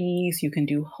properties, you can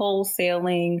do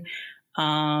wholesaling,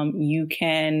 you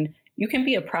can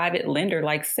be a private lender.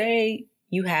 Like say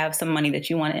you have some money that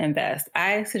you want to invest.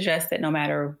 I suggest that no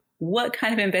matter what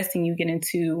kind of investing you get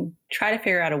into, try to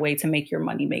figure out a way to make your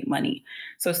money make money.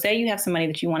 So say you have some money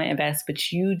that you want to invest,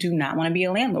 but you do not want to be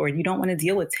a landlord. You don't want to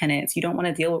deal with tenants. You don't want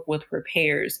to deal with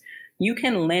repairs. You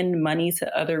can lend money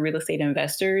to other real estate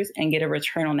investors and get a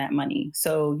return on that money.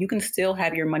 So you can still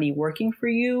have your money working for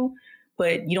you,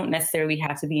 but you don't necessarily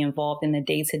have to be involved in the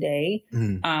day-to-day.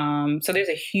 So there's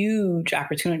a huge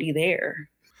opportunity there.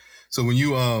 So when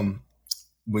you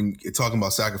when you're talking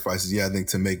about sacrifices, I think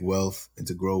to make wealth and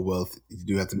to grow wealth, you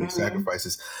do have to make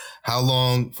sacrifices. How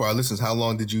long, for our listeners, how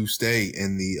long did you stay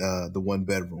in the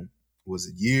 1-bedroom? Was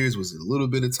it years? Was it a little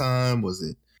bit of time? Was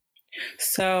it?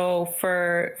 So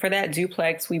for that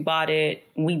duplex, we bought it.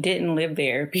 We didn't live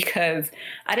there because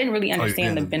I didn't really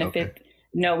understand the benefit. Okay.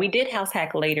 No, we did house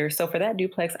hack later. So for that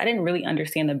duplex, I didn't really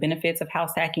understand the benefits of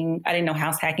house hacking. I didn't know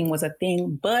house hacking was a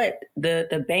thing, but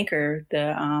the banker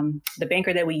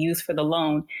that we used for the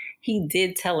loan, he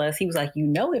did tell us, he was like,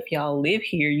 if y'all live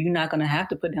here, you're not going to have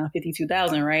to put down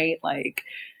 $52,000, right? Like,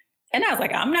 and I was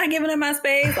like, I'm not giving up my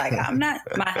space. Like, I'm not.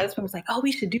 My husband was like, oh,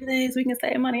 we should do this. We can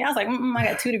save money. I was like, I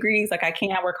got 2 degrees. Like, I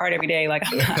can't work hard every day. Like,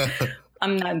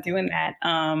 I'm not doing that.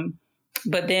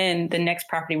 But then the next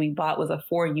property we bought was a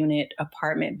 4-unit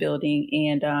apartment building,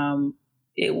 and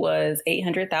it was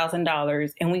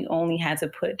 $800,000, and we only had to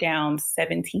put down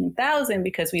 $17,000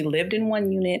 because we lived in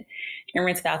one unit and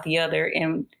rented out the other.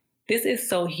 And this is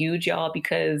so huge, y'all,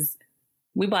 because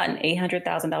we bought an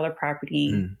 $800,000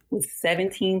 property with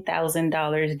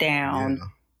 $17,000 down,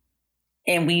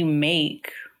 and we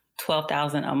make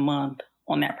 $12,000 a month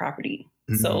on that property.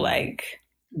 So like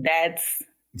that's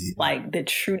like the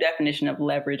true definition of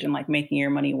leverage and like making your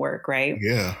money work, right?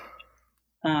 Yeah.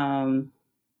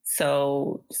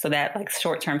 So that like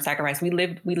short-term sacrifice, we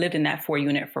lived in that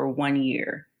 4-unit for 1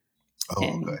 year.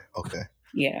 Oh, okay.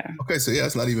 Yeah. Okay, so yeah,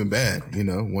 it's not even bad,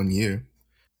 1 year.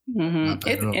 Mm-hmm.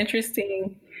 It's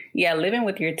interesting. Yeah, living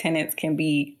with your tenants can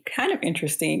be kind of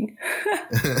interesting.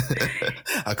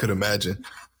 I could imagine.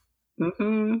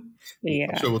 Mm-hmm. Yeah.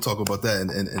 I'm sure we'll talk about that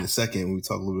in a second when we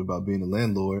talk a little bit about being a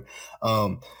landlord.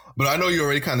 But I know you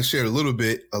already kind of shared a little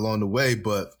bit along the way,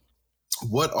 but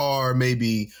what are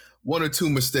maybe one or two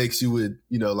mistakes you would,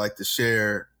 like to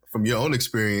share from your own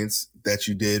experience that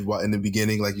you did while in the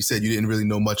beginning? Like you said, you didn't really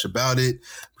know much about it,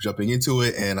 jumping into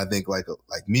it. And I think like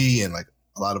me and like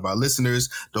a lot of our listeners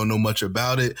don't know much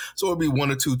about it. So it'll be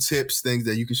one or two tips, things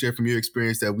that you can share from your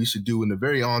experience that we should do in the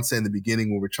very onset, in the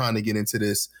beginning, when we're trying to get into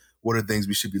this. What are things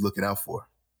we should be looking out for?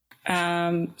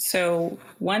 So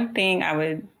one thing I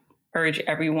would urge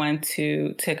everyone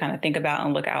to kind of think about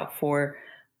and look out for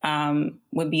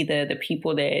would be the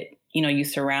people that, you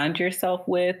surround yourself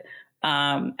with.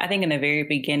 I think in the very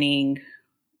beginning,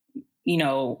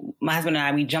 my husband and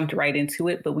I, we jumped right into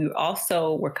it, but we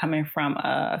also were coming from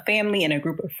a family and a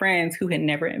group of friends who had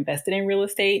never invested in real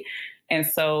estate. And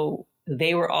so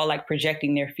they were all like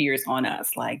projecting their fears on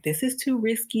us. Like, this is too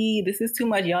risky. This is too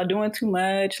much. Y'all doing too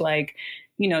much. Like,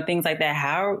 things like that.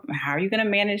 How are you going to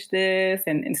manage this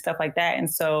and stuff like that?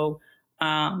 And so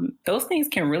those things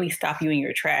can really stop you in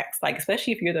your tracks, like,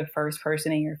 especially if you're the first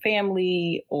person in your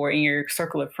family or in your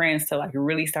circle of friends to like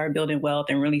really start building wealth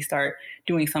and really start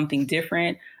doing something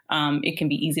different. It can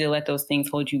be easy to let those things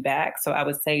hold you back. So I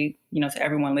would say, to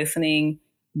everyone listening,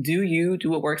 do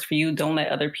what works for you. Don't let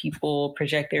other people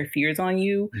project their fears on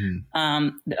you.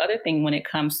 The other thing when it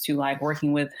comes to like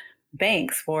working with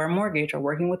banks for a mortgage or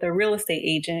working with a real estate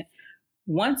agent,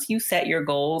 once you set your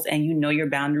goals and you know your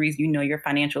boundaries, you know your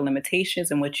financial limitations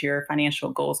and what your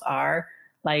financial goals are,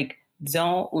 like,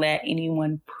 don't let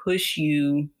anyone push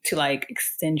you to like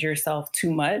extend yourself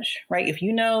too much, right? If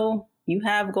you know you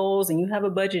have goals and you have a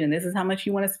budget and this is how much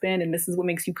you want to spend and this is what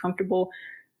makes you comfortable,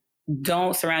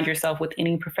 don't surround yourself with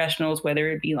any professionals, whether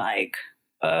it be like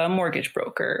a mortgage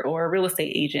broker or a real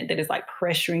estate agent that is like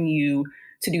pressuring you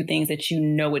to do things that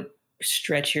would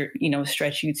stretch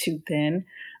you too thin.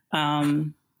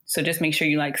 So just make sure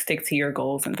you like stick to your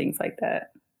goals and things like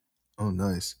that. Oh,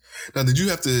 nice. Now, did you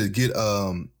have to get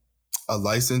a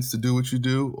license to do what you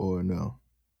do or no?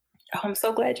 Oh, I'm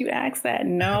so glad you asked that.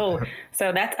 No.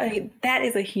 So that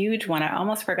is a huge one. I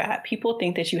almost forgot. People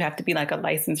think that you have to be like a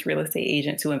licensed real estate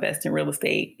agent to invest in real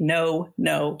estate. No.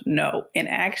 And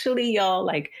actually, y'all,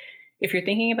 like, if you're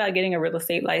thinking about getting a real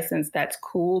estate license, that's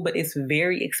cool, but it's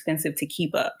very expensive to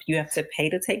keep up. You have to pay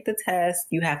to take the test.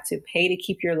 You have to pay to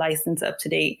keep your license up to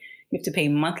date. You have to pay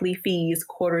monthly fees,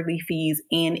 quarterly fees,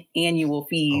 and annual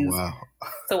fees. Oh, wow.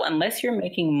 So unless you're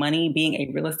making money being a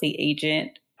real estate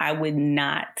agent, I would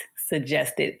not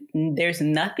suggest it. There's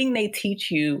nothing they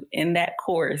teach you in that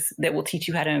course that will teach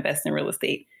you how to invest in real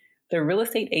estate. The real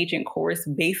estate agent course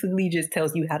basically just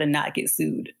tells you how to not get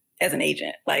sued as an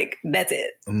agent. Like, that's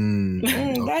it.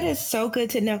 Okay. That is so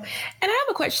good to know. And I have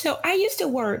a question. So I used to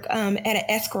work at an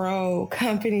escrow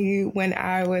company when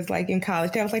I was like in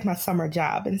college. That was like my summer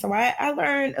job. And so I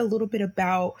learned a little bit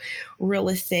about real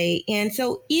estate. And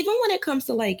so even when it comes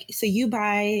to like, so you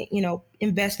buy,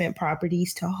 investment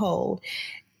properties to hold,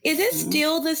 is it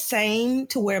still the same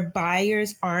to where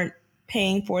buyers aren't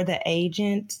paying for the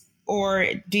agent? Or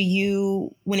do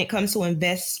you, when it comes to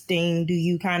investing, do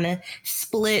you kind of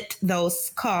split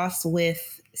those costs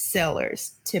with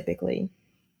sellers typically?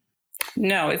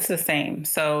 No, it's the same.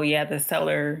 So yeah, the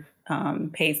seller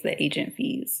pays the agent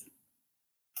fees.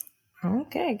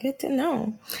 Okay, good to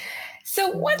know. So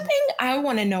one thing I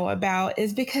want to know about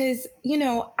is because,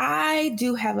 I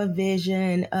do have a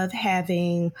vision of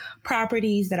having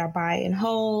properties that I buy and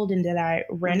hold and that I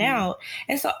rent out.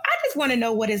 And so I just want to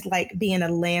know what it's like being a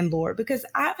landlord, because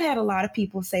I've had a lot of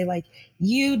people say like,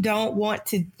 you don't want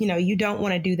to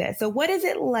do that. So what is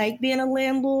it like being a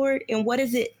landlord, and what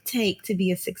does it take to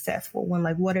be a successful one?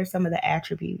 Like, what are some of the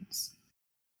attributes?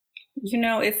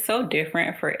 It's so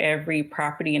different for every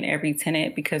property and every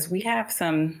tenant, because we have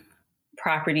some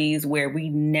properties where we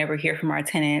never hear from our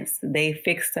tenants. They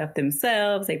fix stuff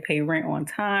themselves. They pay rent on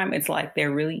time. It's like they're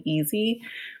really easy.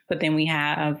 But then we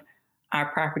have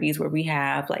our properties where we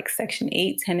have like Section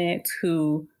 8 tenants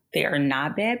who, they are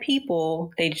not bad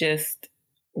people. They just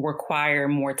require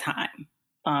more time.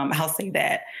 I'll say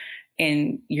that.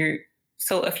 And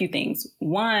so a few things.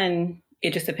 One,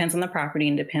 it just depends on the property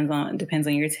and depends on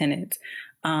your tenants.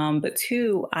 But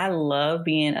two, I love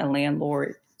being a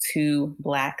landlord to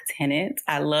Black tenants.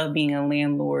 I love being a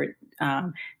landlord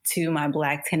to my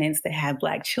Black tenants that have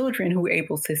Black children who are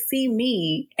able to see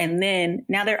me. And then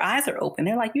now their eyes are open.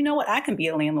 They're like, you know what? I can be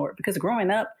a landlord, because growing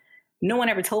up, no one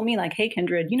ever told me like, hey,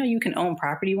 Kendra, you can own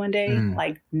property one day.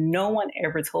 Like no one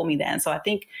ever told me that. And so I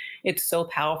think it's so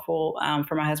powerful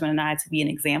for my husband and I to be an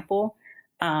example.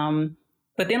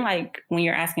 But then like when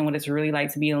you're asking what it's really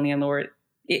like to be a landlord,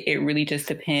 it really just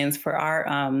depends. For our,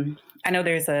 I know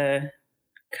there's a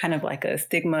kind of like a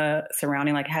stigma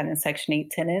surrounding like having Section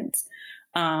 8 tenants.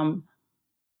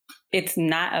 It's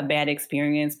not a bad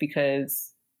experience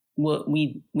because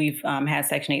we've had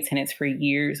Section 8 tenants for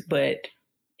years, but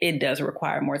it does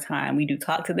require more time. We do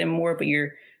talk to them more, but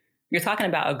you're talking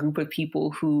about a group of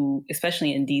people who,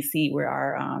 especially in DC, where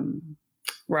our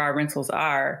rentals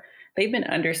are, they've been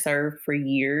underserved for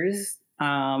years,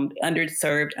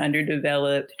 underserved,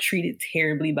 underdeveloped, treated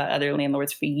terribly by other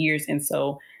landlords for years. And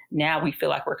so now we feel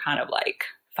like we're kind of like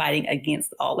fighting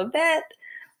against all of that.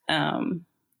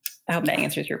 I hope that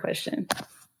answers your question.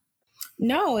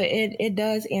 No, it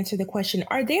does answer the question.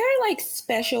 Are there like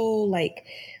special like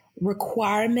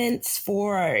requirements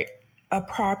for a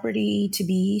property to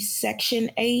be Section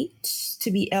 8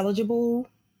 to be eligible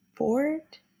for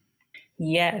it?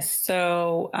 Yes.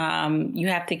 So you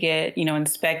have to get,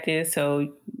 inspected.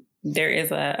 So there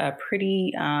is a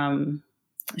pretty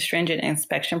stringent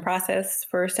inspection process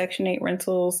for Section 8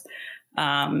 rentals.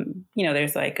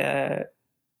 There's like a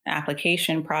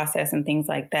application process and things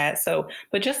like that. So,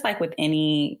 but just like with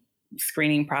any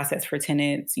screening process for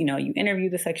tenants, you interview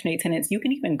the Section 8 tenants. You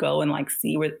can even go and like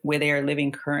see where they are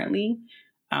living currently,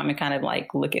 and kind of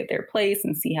like look at their place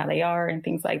and see how they are and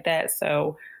things like that.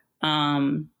 So,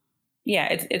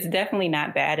 yeah, it's definitely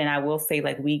not bad. And I will say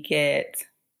like we get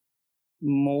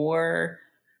more.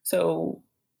 So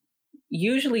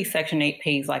usually Section 8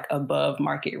 pays like above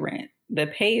market rent. The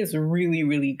pay is really,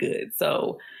 really good.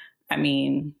 So, I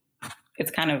mean,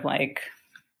 it's kind of like,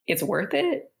 it's worth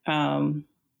it. Even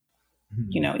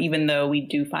though we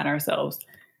do find ourselves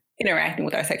interacting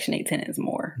with our Section 8 tenants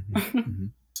more.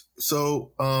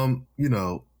 So,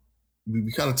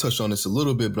 we kind of touched on this a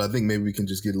little bit, but I think maybe we can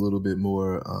just get a little bit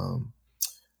more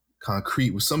concrete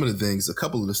with some of the things, a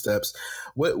couple of the steps.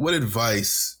 What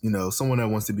advice, someone that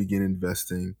wants to begin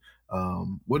investing,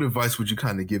 what advice would you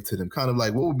kind of give to them? Kind of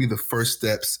like, what would be the first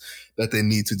steps that they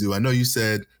need to do? I know you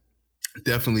said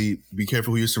definitely be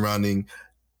careful who you're surrounding,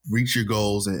 reach your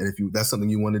goals, and if that's something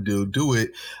you want to do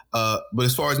it. But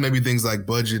as far as maybe things like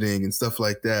budgeting and stuff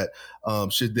like that,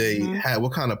 should they have,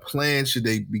 what kind of plan should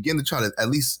they begin to try to at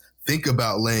least think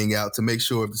about laying out to make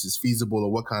sure if this is feasible,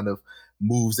 or what kind of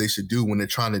moves they should do when they're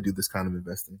trying to do this kind of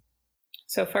investing?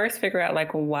 So first, figure out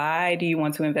like, why do you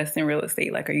want to invest in real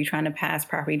estate? Like, are you trying to pass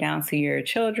property down to your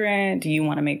children? Do you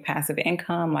want to make passive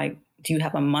income? Like, do you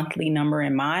have a monthly number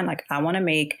in mind? Like, I want to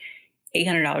make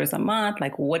 $800 a month.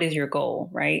 Like, what is your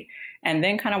goal, right? And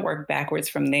then kind of work backwards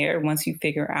from there. Once you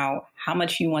figure out how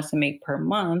much you want to make per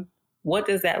month, what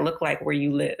does that look like where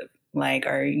you live? Like,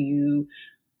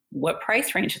 what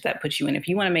price range does that put you in? If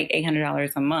you want to make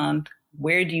 $800 a month,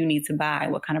 where do you need to buy?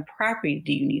 What kind of property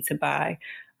do you need to buy?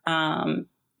 And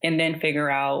then figure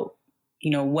out,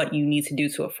 what you need to do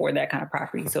to afford that kind of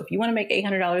property. So if you want to make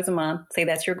 $800 a month, say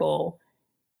that's your goal,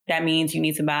 that means you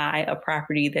need to buy a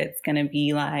property that's going to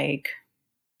be like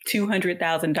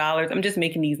 $200,000. I'm just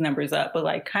making these numbers up, but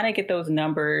like kind of get those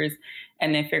numbers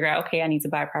and then figure out, okay, I need to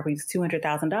buy a property that's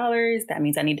 $200,000. That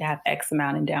means I need to have X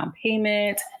amount in down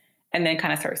payment, and then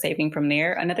kind of start saving from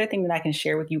there. Another thing that I can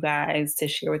share with you guys to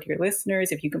share with your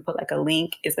listeners, if you can put like a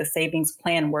link, is a savings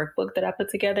plan workbook that I put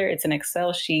together. It's an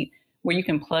Excel sheet where you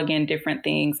can plug in different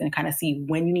things and kind of see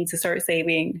when you need to start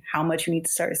saving, how much you need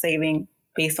to start saving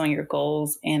based on your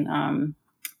goals and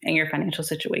your financial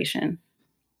situation.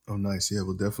 Oh, nice. Yeah,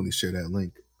 we'll definitely share that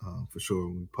link for sure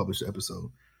when we publish the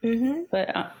episode.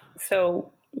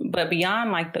 But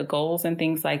beyond like the goals and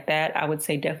things like that, I would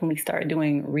say definitely start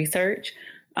doing research.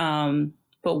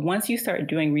 But once you start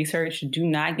doing research, do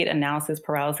not get analysis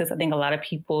paralysis. I think a lot of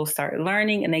people start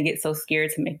learning and they get so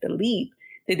scared to make the leap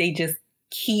that they just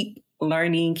keep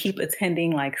learning, keep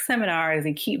attending like seminars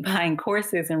and keep buying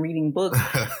courses and reading books.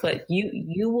 But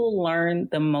you will learn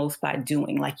the most by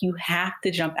doing. Like, you have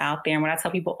to jump out there. And what I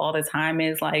tell people all the time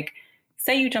is like,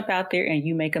 say you jump out there and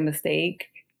you make a mistake,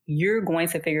 you're going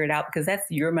to figure it out because that's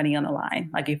your money on the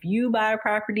line. Like, if you buy a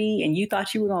property and you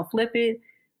thought you were going to flip it,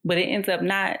 but it ends up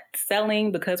not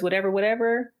selling because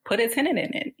whatever, put a tenant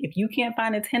in it. If you can't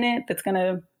find a tenant that's going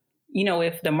to,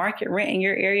 if the market rent in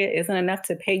your area isn't enough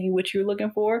to pay you what you're looking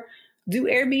for, do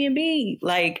Airbnb.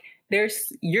 Like,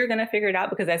 you're going to figure it out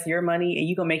because that's your money and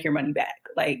you're going to make your money back.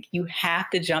 Like, you have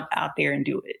to jump out there and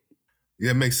do it.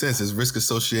 Yeah, it makes sense. There's risk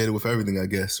associated with everything, I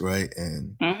guess, right?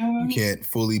 And you can't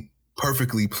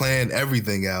perfectly plan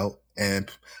everything out and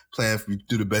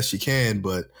do the best you can,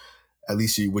 but at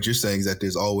least what you're saying is that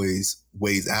there's always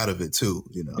ways out of it too,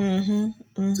 you know.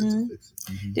 To fix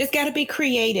it. Just got to be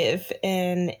creative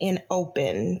and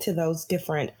open to those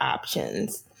different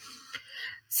options.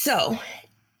 So,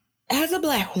 as a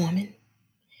Black woman,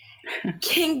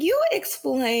 can you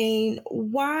explain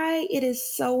why it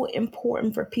is so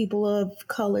important for people of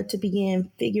color to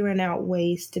begin figuring out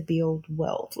ways to build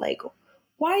wealth? Like,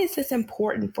 why is this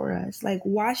important for us? Like,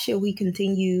 why should we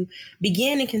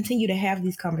begin and continue to have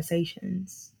these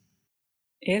conversations?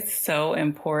 It's so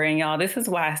important, y'all. This is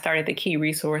why I started the Key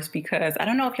Resource, because I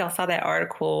don't know if y'all saw that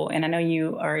article, and I know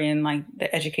you are in like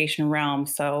the education realm.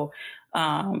 So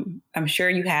I'm sure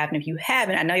you have. And if you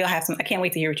haven't, I know you'll have some. I can't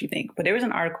wait to hear what you think. But there was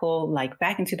an article like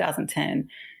back in 2010,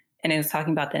 and it was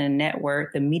talking about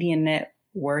the median net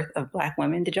worth of Black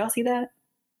women. Did y'all see that?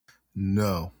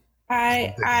 No.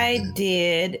 I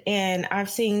did, and I've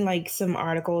seen like some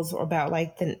articles about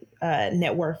like the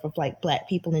net worth of like Black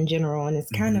people in general, and it's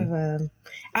kind of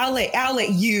I'll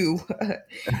let you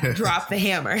drop the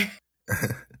hammer.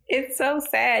 It's so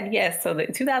sad. Yes. So the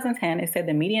 2010, it said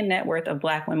the median net worth of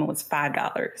Black women was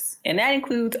 $5, and that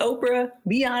includes Oprah,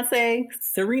 Beyonce,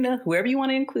 Serena, whoever you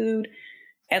want to include.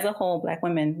 As a whole, Black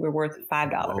women were worth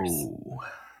 $5. Oh.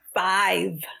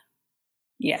 $5.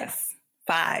 Yes.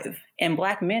 $5. And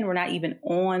Black men were not even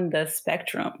on the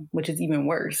spectrum, which is even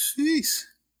worse. Jeez.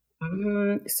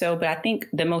 But I think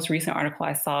the most recent article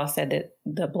I saw said that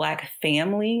the Black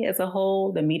family as a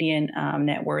whole, the median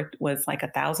net worth was like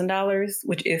 $1,000,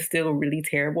 which is still really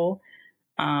terrible.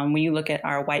 When you look at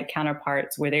our white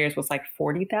counterparts, where theirs was like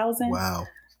 40,000. Wow.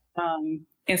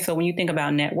 And so when you think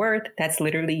about net worth, that's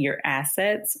literally your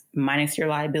assets minus your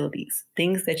liabilities,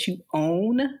 things that you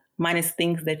own minus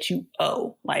things that you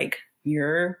owe, like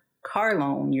your car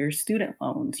loan, your student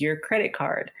loans, your credit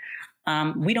card.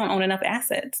 We don't own enough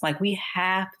assets. Like, we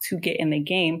have to get in the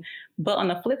game. But on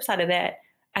the flip side of that,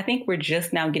 I think we're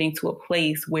just now getting to a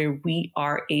place where we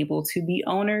are able to be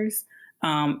owners.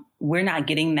 We're not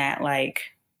getting that like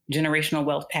generational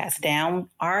wealth passed down.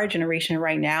 Our generation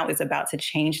right now is about to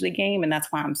change the game. And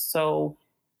that's why I'm so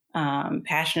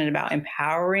passionate about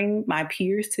empowering my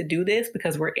peers to do this,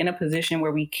 because we're in a position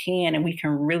where we can, and we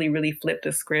can really, really flip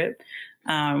the script.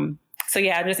 So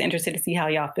yeah, I'm just interested to see how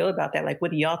y'all feel about that. Like,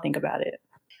 what do y'all think about it?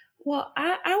 Well,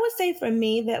 I would say for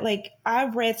me that like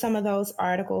I've read some of those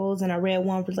articles, and I read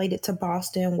one related to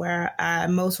Boston where I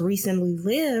most recently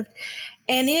lived.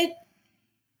 And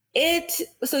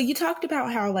so you talked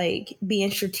about how like being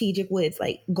strategic with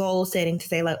like goal setting to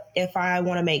say, like, if I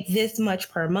want to make this much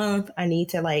per month, I need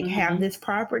to like have this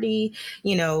property,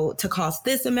 to cost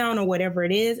this amount or whatever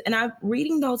it is. And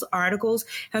reading those articles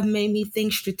have made me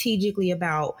think strategically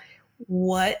about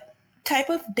what type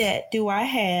of debt do I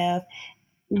have?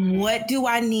 What do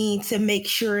I need to make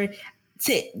sure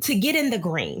to get in the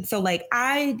green? So like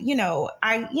I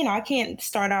can't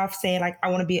start off saying like I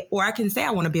want to be, or I can say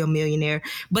I want to be a millionaire,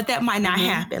 but that might not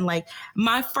happen. Like,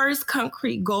 my first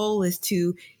concrete goal is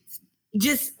to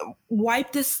just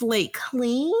wipe the slate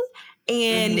clean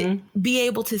and be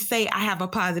able to say I have a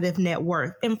positive net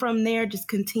worth. And from there, just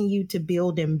continue to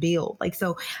build and build. Like,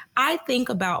 so I think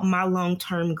about my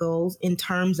long-term goals in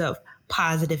terms of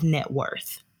positive net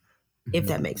worth, if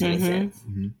that makes any sense.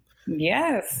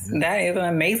 Yes, that is an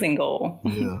amazing goal.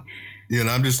 Yeah. And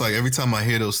I'm just like, every time I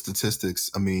hear those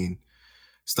statistics, I mean,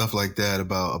 stuff like that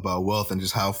about wealth and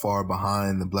just how far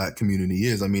behind the Black community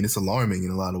is. I mean, it's alarming in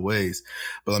a lot of ways.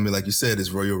 But I mean, like you said,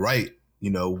 you're right.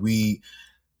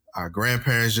 Our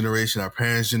grandparents' generation, our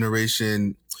parents'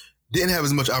 generation didn't have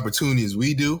as much opportunity as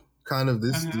we do. Kind of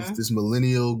this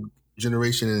millennial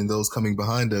generation and those coming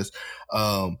behind us.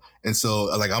 And so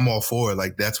like, I'm all for it.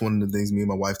 Like, that's one of the things me and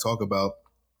my wife talk about.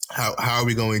 How are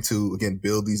we going to, again,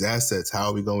 build these assets? How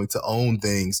are we going to own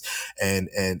things and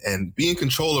be in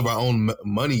control of our own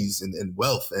monies and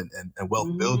wealth and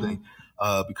wealth building?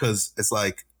 Because it's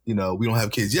like, we don't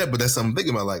have kids yet, but that's something I'm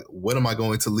thinking about. Like, what am I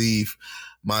going to leave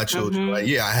my children? Like,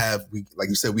 yeah, like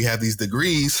you said, we have these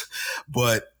degrees,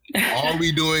 but are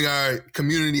we doing our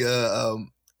community a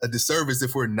disservice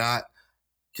if we're not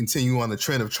continue on the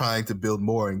trend of trying to build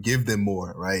more and give them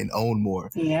more, right? And own more.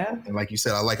 Yeah. And like you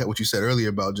said, I like what you said earlier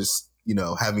about just,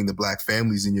 having the Black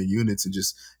families in your units and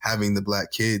just having the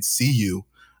Black kids see you.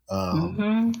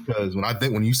 Because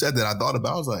when you said that, I thought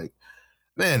about, I was like,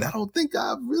 man, I don't think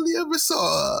I really ever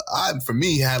for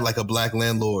me, had like a Black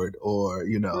landlord or,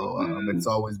 it's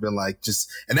always been like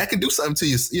and that can do something to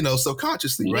you,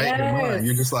 subconsciously, right? In your mind.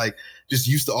 You're just like, just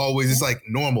used to always, it's like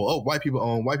normal. Oh, white people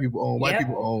own, white people own, white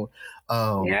people own.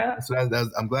 So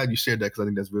I'm glad you shared that, because I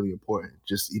think that's really important.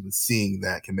 Just even seeing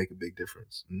that can make a big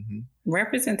difference.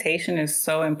 Representation is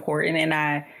so important.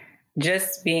 And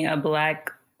just being a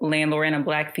Black landlord and a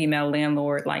Black female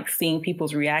landlord, like seeing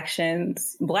people's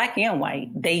reactions, Black and white,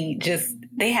 they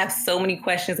have so many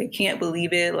questions. They can't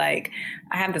believe it. Like,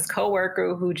 I have this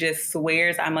coworker who just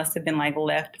swears I must have been like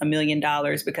left $1 million,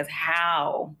 because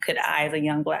how could I, as a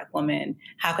young Black woman,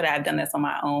 how could I have done this on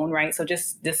my own? Right. So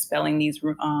just dispelling these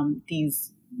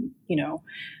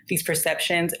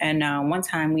perceptions. And one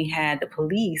time we had the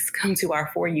police come to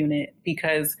our 4-unit,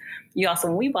 because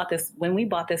when we bought this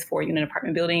 4-unit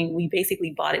apartment building, we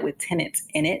basically bought it with tenants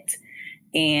in it,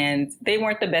 and they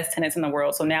weren't the best tenants in the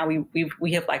world. So now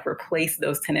we have like replaced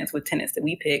those tenants with tenants that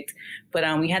we picked. But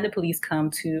we had the police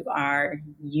come to our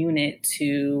unit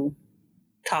to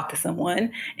talk to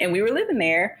someone, and we were living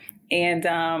there. And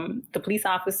the police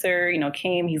officer,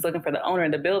 came. He's looking for the owner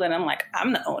of the building. I'm like,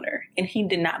 I'm the owner. And he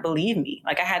did not believe me.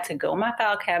 Like, I had to go in my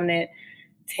file cabinet,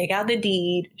 take out the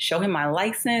deed, show him my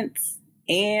license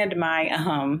and my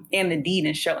and the deed,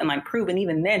 and show and like prove. And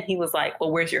even then he was like, well,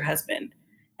 where's your husband?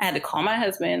 I had to call my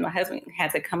husband. My husband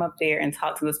had to come up there and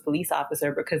talk to this police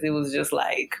officer, because it was just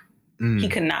like, he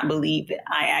could not believe that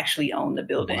I actually owned the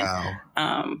building.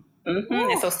 Wow.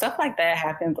 And so stuff like that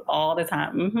happens all the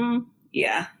time.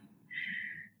 Yeah.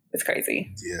 It's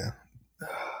crazy. Yeah.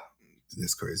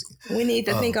 It's crazy. We need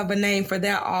to think of a name for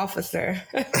that officer.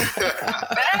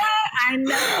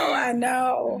 I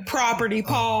know. Property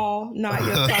Paul, not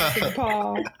your property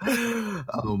Paul.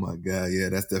 Oh my God. Yeah,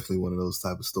 that's definitely one of those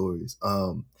type of stories.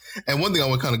 And one thing I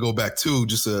want to kind of go back to,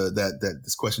 just that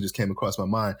this question just came across my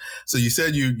mind. So you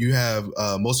said you have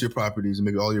most of your properties, and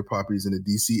maybe all your properties in the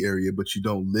DC area, but you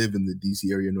don't live in the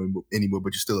DC area anymore,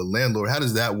 but you're still a landlord. How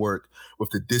does that work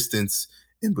with the distance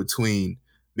in between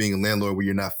being a landlord where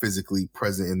you're not physically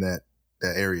present in that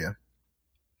area?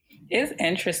 It's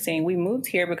interesting. We moved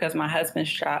here because my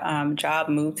husband's job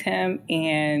moved him,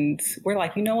 and we're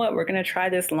like, you know what? We're going to try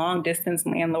this long distance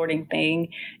landlording thing.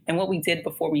 And what we did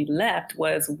before we left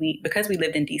was because we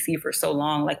lived in DC for so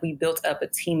long, like, we built up a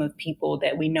team of people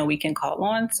that we know we can call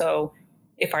on. So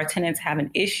if our tenants have an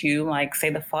issue, like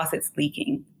say the faucet's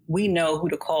leaking, we know who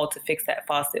to call to fix that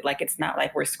faucet. Like, it's not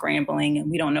like we're scrambling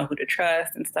and we don't know who to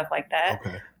trust and stuff like that.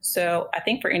 Okay. So I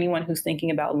think for anyone who's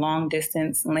thinking about long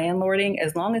distance landlording,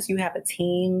 as long as you have a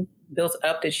team built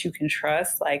up that you can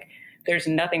trust, like, there's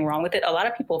nothing wrong with it. A lot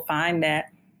of people find that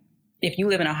if you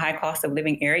live in a high cost of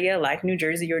living area like New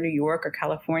Jersey or New York or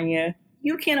California,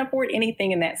 you can't afford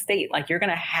anything in that state. Like, you're going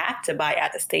to have to buy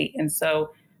out of state. And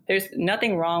so there's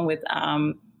nothing wrong with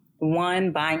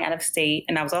buying out of state.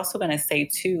 And I was also going to say,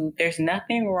 too, there's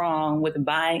nothing wrong with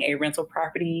buying a rental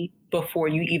property before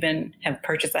you even have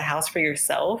purchased a house for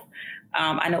yourself.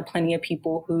 I know plenty of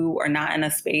people who are not in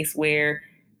a space where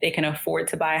they can afford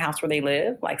to buy a house where they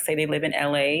live. Like, say they live in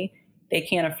LA, they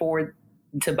can't afford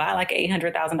to buy like an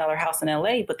 $800,000 house in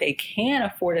LA, but they can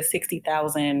afford a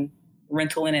 $60,000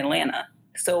 rental in Atlanta.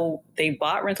 So they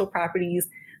bought rental properties.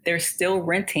 They're still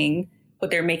renting,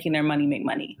 but they're making their money make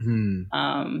money.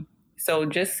 So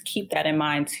just keep that in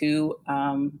mind too.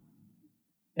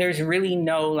 There's really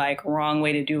no like wrong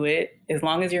way to do it. As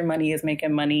long as your money is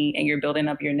making money and you're building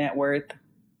up your net worth,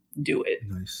 do it.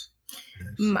 Nice.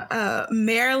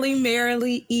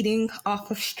 Merrily eating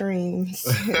off of streams.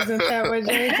 Isn't that what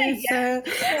JJ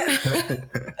said?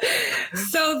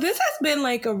 So this has been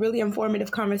like a really informative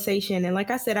conversation. And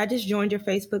like I said, I just joined your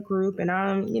Facebook group, and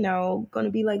I'm, going to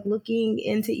be like looking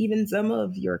into even some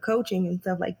of your coaching and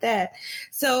stuff like that.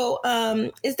 So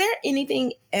is there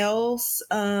anything else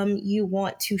you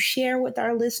want to share with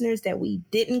our listeners that we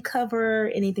didn't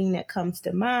cover? Anything that comes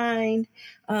to mind?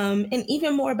 And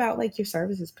even more about like your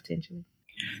services potentially.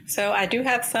 So I do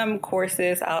have some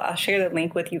courses. I'll share the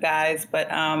link with you guys, but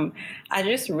I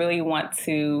just really want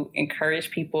to encourage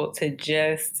people to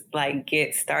just like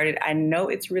get started. I know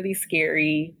it's really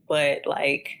scary, but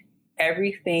like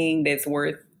everything that's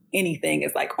worth anything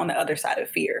is like on the other side of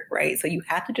fear, right? So you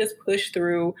have to just push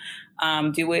through,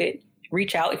 do it.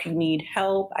 Reach out if you need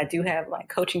help. I do have like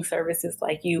coaching services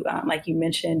like you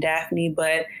mentioned, Daphne,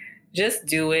 but just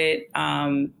do it.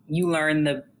 You learn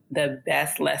the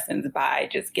best lessons by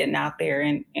just getting out there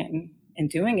and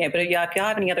doing it. But if y'all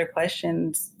have any other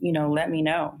questions, let me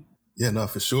know. Yeah, no,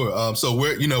 for sure. So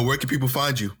where can people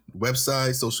find you?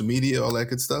 Website, social media, all that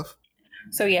good stuff?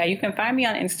 So yeah, you can find me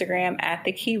on Instagram at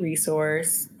The Key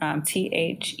Resource,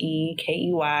 THEKEY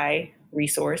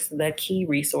resource, The Key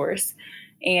Resource.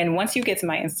 And once you get to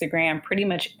my Instagram, pretty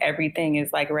much everything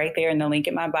is like right there in the link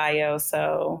in my bio.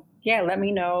 So yeah, let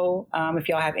me know if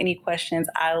y'all have any questions.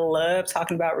 I love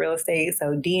talking about real estate.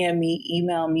 So DM me,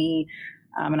 email me,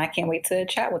 and I can't wait to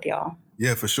chat with y'all.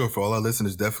 Yeah, for sure. For all our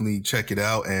listeners, definitely check it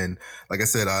out. And like I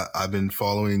said, I've been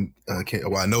following, I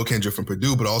know Kendra from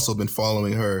Purdue, but also been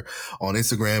following her on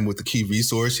Instagram with the Key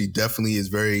Resource. She definitely is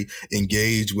very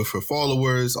engaged with her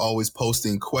followers, always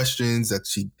posting questions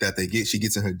that they get. She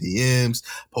gets in her DMs,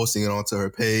 posting it onto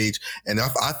her page. And I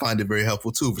find it very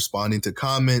helpful too, responding to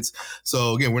comments.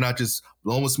 So again, we're not just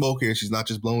blowing smoke here. She's not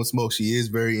just blowing smoke. She is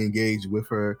very engaged with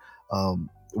her,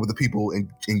 with the people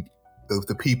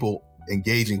the people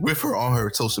engaging with her on her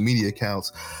social media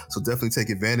accounts. So definitely take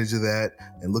advantage of that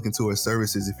and look into her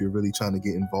services if you're really trying to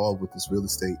get involved with this real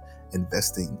estate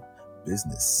investing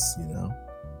business, you know.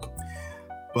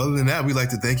 But other than that, we'd like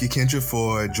to thank you, Kendra,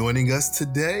 for joining us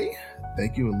today.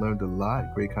 Thank you, and learned a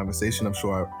lot. Great conversation. I'm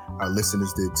sure our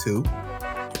listeners did too.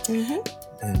 Mm-hmm.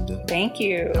 And thank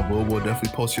you. We'll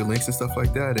definitely post your links and stuff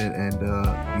like that and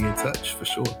be in touch for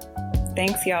sure.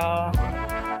 Thanks, y'all.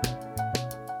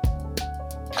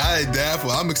 All right, Daph.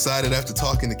 Well, I'm excited after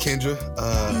talking to Kendra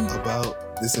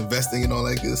about this investing and all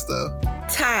that good stuff.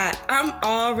 Ty, I'm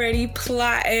already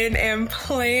plotting and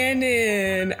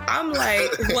planning. I'm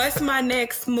like, what's my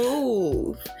next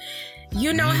move?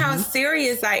 You know how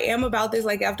serious I am about this,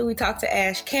 like after we talked to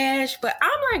Ash Cash, but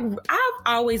I'm like, I've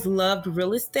always loved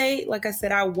real estate. Like I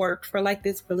said, I worked for like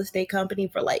this real estate company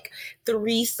for like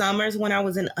 3 summers when I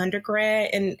was an undergrad,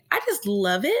 and I just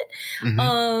love it.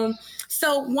 Mm-hmm.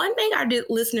 So one thing our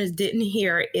listeners didn't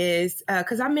hear is,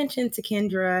 because I mentioned to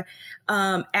Kendra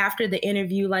after the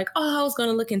interview, like, I was going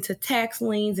to look into tax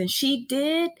liens. And she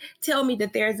did tell me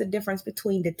that there's a difference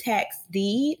between the tax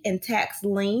deed and tax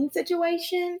lien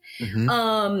situation.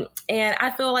 Mm-hmm. And I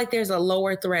feel like there's a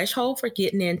lower threshold for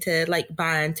getting into like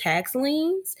buying tax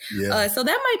liens. Yeah. So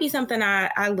that might be something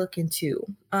I look into.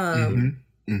 But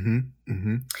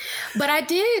I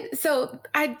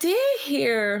did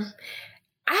hear,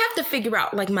 I have to figure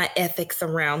out like my ethics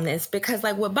around this, because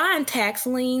like with buying tax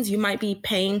liens, you might be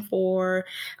paying for,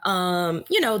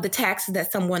 the taxes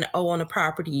that someone owe on a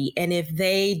property. And if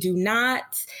they do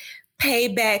not pay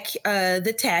back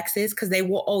the taxes, because they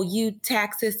will owe you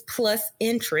taxes plus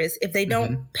interest. If they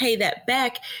don't pay that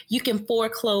back, you can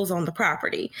foreclose on the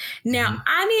property. Now,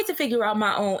 I need to figure out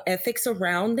my own ethics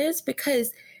around this,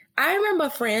 because I remember a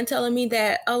friend telling me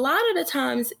that a lot of the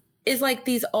times it's like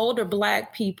these older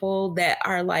Black people that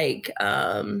are like,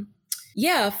 falling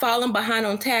behind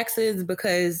on taxes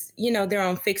because, they're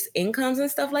on fixed incomes and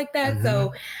stuff like that. Mm-hmm.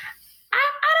 So I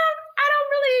don't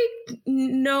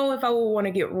really know if I would want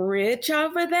to get rich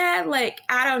off of that. Like,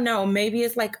 I don't know. Maybe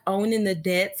it's like owning the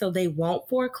debt so they won't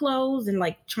foreclose and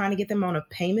like trying to get them on a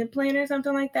payment plan or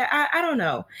something like that. I don't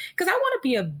know. Because I want to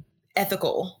be a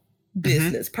ethical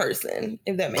business person,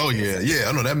 if that makes sense. Yeah.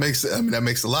 I know that makes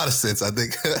a lot of sense. I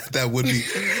think that would be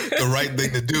the right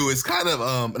thing to do. It's kind of,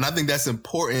 and I think that's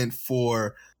important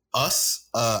for us,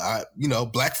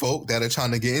 Black folk that are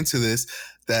trying to get into this,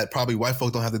 that probably white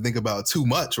folk don't have to think about too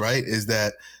much, right? Is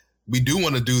that we do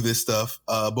want to do this stuff,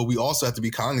 but we also have to be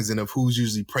cognizant of who's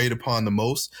usually preyed upon the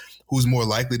most, who's more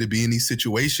likely to be in these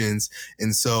situations.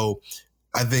 And so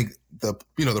I think the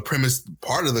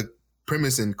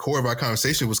premise and core of our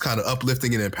conversation was kind of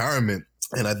uplifting and empowerment.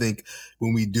 And I think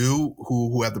when we do,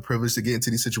 who have the privilege to get into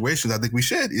these situations, I think we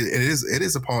should. It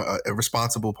is a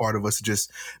responsible part of us to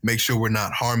just make sure we're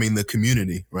not harming the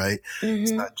community, right? Mm-hmm.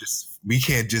 It's not just, we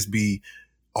can't just be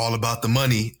all about the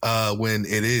money when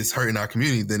it is hurting our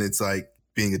community. Then it's like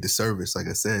being a disservice, like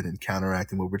I said, and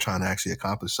counteracting what we're trying to actually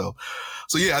accomplish. So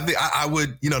yeah, I think I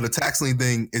would, the tax lien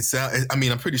thing,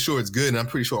 I'm pretty sure it's good, and I'm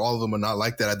pretty sure all of them are not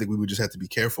like that. I think we would just have to be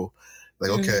careful.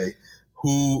 Like, okay,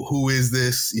 who is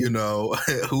this?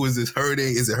 Who is this hurting?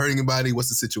 Is it hurting anybody? What's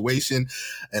the situation?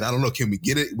 And I don't know, can we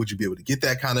get it? Would you be able to get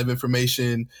that kind of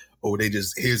information? Or would they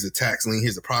just, here's the tax lien,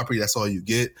 here's the property, that's all you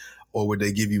get? Or would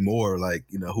they give you more, like,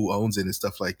 who owns it and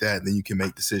stuff like that? And then you can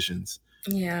make decisions.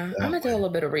 Yeah, I'm gonna do a little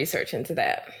bit of research into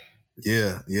that.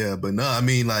 Yeah. But no, I'm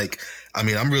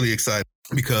really excited.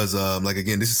 Because,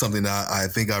 again, this is something that I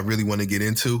think I really want to get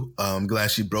into. I'm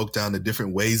glad she broke down the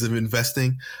different ways of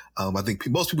investing. I think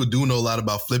most people do know a lot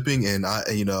about flipping, and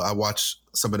I watch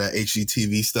some of that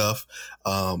HGTV stuff.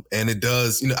 And it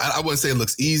does, I wouldn't say it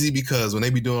looks easy, because when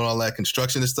they be doing all that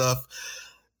construction and stuff,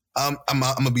 I'm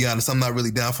gonna be honest, I'm not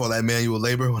really down for all that manual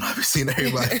labor. When I be seeing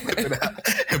everybody flipping out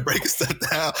and breaking stuff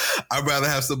down, I'd rather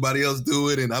have somebody else do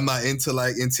it. And I'm not into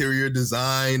like interior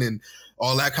design and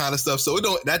all that kind of stuff. So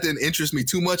that didn't interest me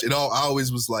too much. I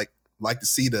always was like to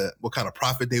see what kind of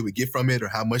profit they would get from it or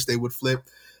how much they would flip.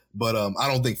 But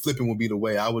I don't think flipping would be the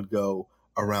way I would go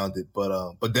around it.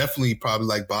 But definitely probably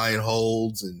like buy and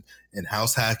holds and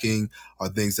house hacking are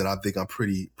things that I think I'm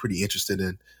pretty interested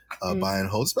in buying and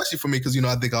holds, especially for me, because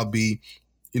I think I'll be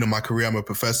my career, I'm a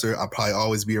professor. I'll probably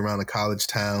always be around a college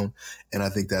town. And I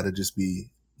think that'll just be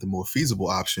the more feasible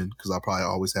option because I'll probably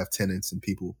always have tenants and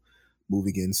people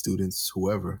moving in, students,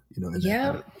 whoever,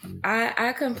 Yeah,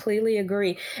 I completely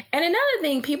agree. And another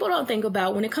thing people don't think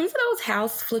about when it comes to those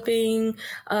house flipping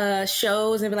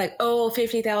shows and be like, oh,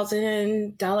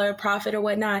 $50,000 profit or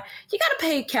whatnot, you got to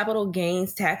pay capital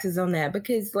gains taxes on that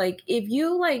because like if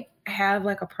you like have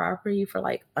like a property for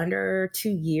like under 2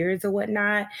 years or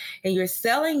whatnot and you're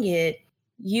selling it,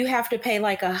 you have to pay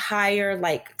like a higher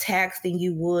like tax than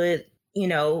you would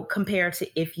compared to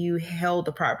if you held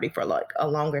the property for like a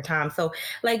longer time. So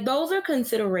like those are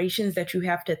considerations that you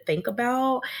have to think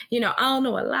about. I don't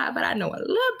know a lot, but I know a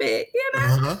little bit,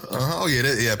 Oh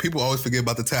yeah. People always forget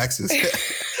about the taxes.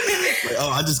 Like,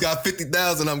 oh, I just got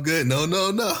 50,000. I'm good. No.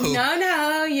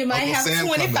 No, you might Uncle have Sam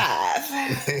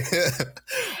 25.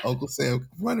 Uncle Sam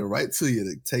running right to you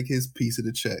to take his piece of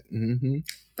the check. Mm-hmm.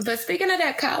 But speaking of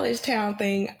that college town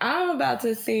thing, I'm about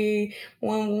to see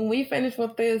when we finish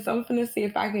with this, I'm going to see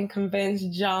if I can convince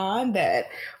John that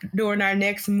during our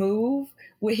next move,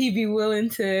 would he be willing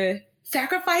to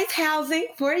sacrifice housing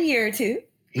for a year or two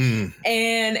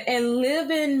and live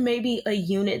in maybe a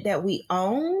unit that we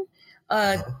own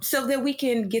so that we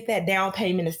can get that down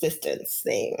payment assistance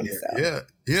thing. Yeah.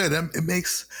 It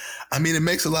makes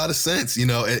a lot of sense.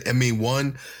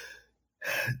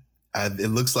 It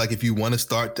looks like if you want to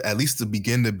start at least to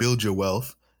begin to build your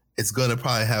wealth, it's going to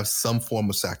probably have some form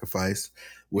of sacrifice,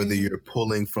 whether you're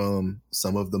pulling from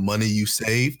some of the money you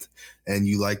saved and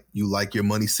you like your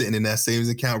money sitting in that savings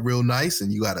account real nice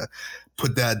and you got to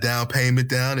put that down payment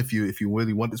down if you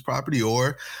really want this property,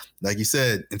 or like you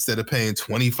said, instead of paying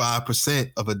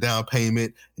 25% of a down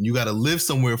payment and you got to live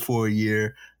somewhere for a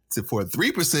year for a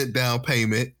 3% down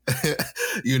payment,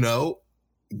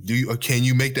 can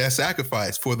you make that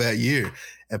sacrifice for that year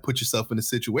and put yourself in a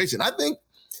situation? I think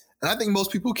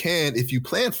most people can if you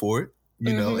plan for it,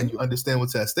 and you understand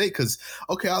what's at stake. Because,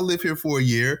 okay, I'll live here for a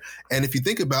year. And if you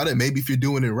think about it, maybe if you're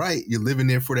doing it right, you're living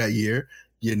there for that year.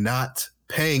 You're not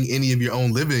paying any of your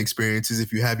own living experiences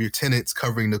if you have your tenants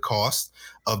covering the cost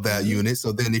of that unit.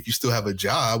 So then if you still have a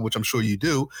job, which I'm sure you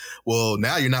do, well,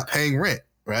 now you're not paying rent.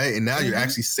 Right. And now you're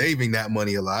actually saving that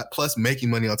money a lot, plus making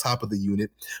money on top of the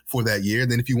unit for that year.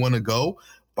 Then if you want to go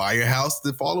buy your house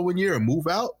the following year and move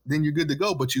out, then you're good to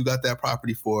go. But you got that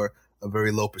property for a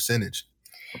very low percentage.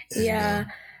 And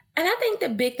I think the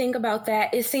big thing about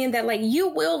that is seeing that like you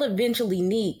will eventually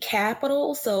need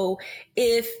capital. So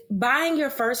if buying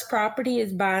your first property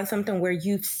is buying something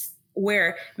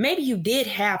where maybe you did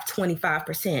have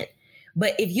 25%,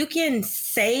 but if you can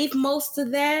save most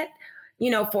of that,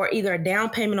 for either a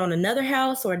down payment on another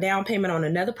house or a down payment on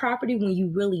another property when you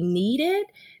really need it,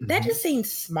 that just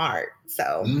seems smart.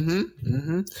 So,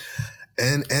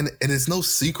 and it's no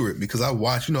secret because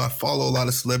I follow a lot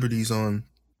of celebrities on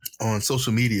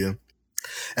social media,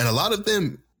 and a lot of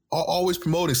them are always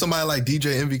promoting. Somebody like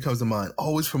DJ Envy comes to mind,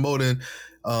 always promoting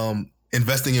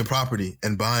investing in property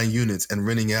and buying units and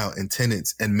renting out and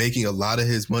tenants and making a lot of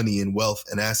his money and wealth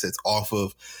and assets off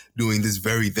of doing this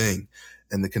very thing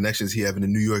and the connections he have in the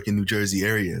New York and New Jersey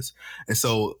areas. And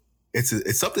so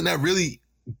it's something that really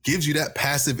gives you that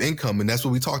passive income. And that's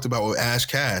what we talked about with Ash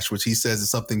Cash, which he says is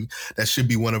something that should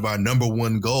be one of our number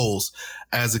one goals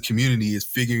as a community, is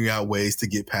figuring out ways to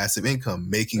get passive income,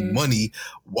 making money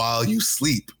while you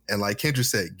sleep. And like Kendra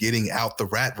said, getting out the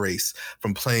rat race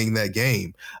from playing that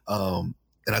game.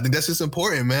 And I think that's just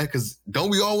important, man, because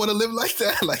don't we all want to live like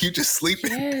that? Like you just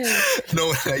sleeping,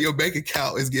 knowing that your bank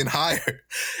account is getting higher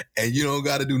and you don't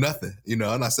got to do nothing.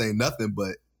 I'm not saying nothing,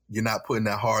 but you're not putting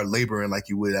that hard labor in like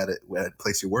you would at a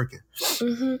place you're working.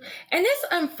 And it's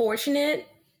unfortunate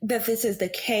that this is the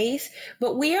case,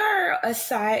 but we are a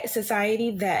society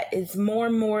that is more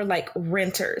and more like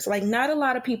renters. Like not a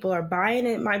lot of people are buying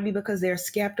it. Might be because they're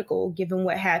skeptical given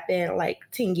what happened like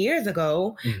 10 years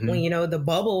ago when, the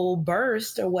bubble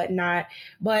burst or whatnot.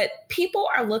 But people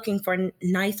are looking for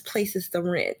nice places to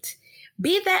rent.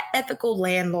 Be that ethical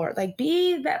landlord, like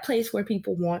be that place where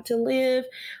people want to live.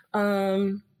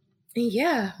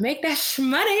 Yeah, make that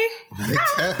money. Make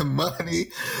that money.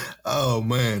 Oh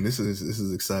man, this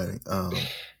is exciting.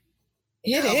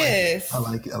 It is. I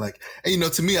like it.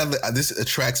 And to me, this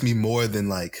attracts me more than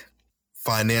like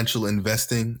financial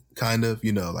investing, kind of.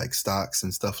 Like stocks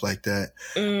and stuff like that.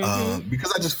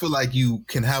 Because I just feel like you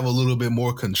can have a little bit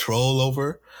more control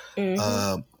over,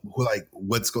 like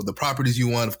the properties you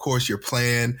want. Of course, your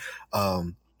plan,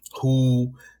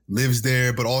 who lives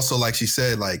there, but also, like she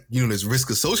said, like, you know, there's risk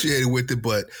associated with it.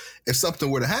 But if something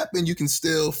were to happen, you can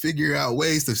still figure out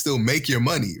ways to still make your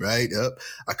money, right? Yep.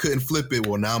 I couldn't flip it.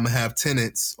 Well, now I'm gonna have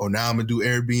tenants, or now I'm gonna do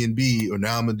Airbnb, or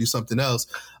now I'm gonna do something else.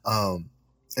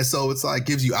 And so it's like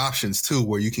gives you options too,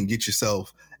 where you can get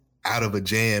yourself out of a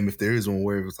jam if there is one,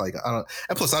 where it's like, and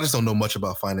plus I just don't know much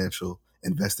about financial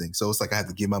investing. So it's like I have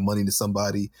to give my money to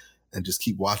somebody and just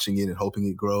keep watching it and hoping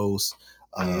it grows.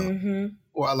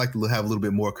 Or I like to have a little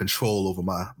bit more control over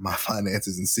my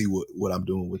finances and see what I'm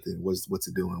doing with it. What's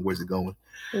it doing? Where's it going?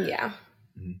 Yeah.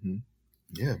 Mm-hmm.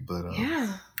 Yeah, but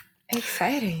yeah,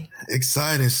 exciting.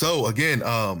 So again,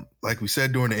 like we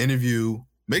said during the interview,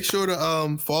 make sure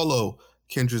to follow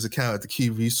Kendra's account at The Key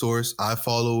Resource. I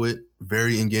follow it.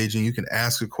 Very engaging. You can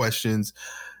ask her questions.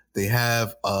 They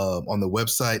have on the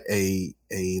website a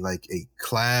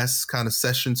class kind of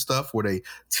session stuff where they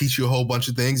teach you a whole bunch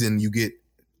of things and you get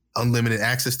unlimited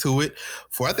access to it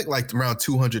for I think like around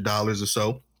 $200 or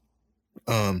so.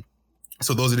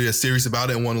 So those that are serious about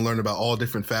it and want to learn about all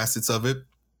different facets of it,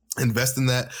 invest in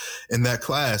that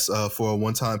class for a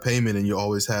one-time payment, and you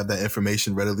always have that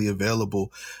information readily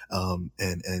available,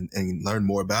 and learn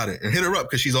more about it. And hit her up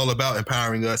because she's all about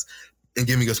empowering us and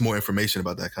giving us more information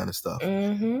about that kind of stuff.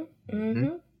 And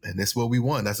that's what we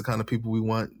want. That's the kind of people we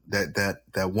want that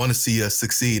want to see us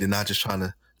succeed and not just trying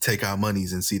to take our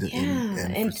monies and see the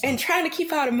and trying to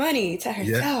keep all the money to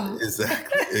herself. Yeah,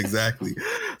 exactly.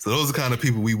 So those are the kind of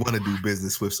people we want to do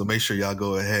business with. So make sure y'all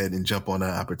go ahead and jump on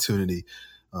that opportunity.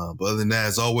 But other than that,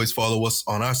 as always, follow us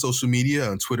on our social media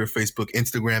on Twitter, Facebook,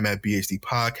 Instagram at BHD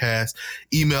Podcast.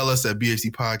 Email us at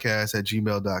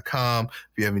bhdpodcast@gmail.com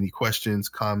if you have any questions,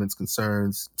 comments,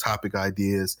 concerns, topic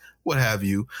ideas, what have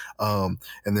you. And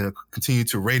then continue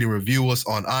to rate and review us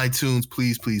on iTunes.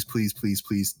 Please, please, please, please,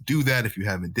 please do that if you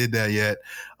haven't did that yet.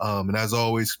 And as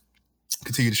always,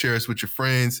 continue to share us with your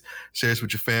friends, share us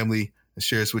with your family, and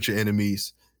share us with your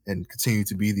enemies, and continue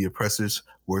to be the oppressor's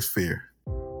worst fear.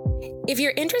 If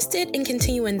you're interested in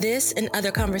continuing this and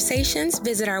other conversations,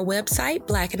 visit our website,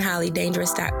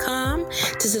 blackandhighlydangerous.com,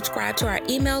 to subscribe to our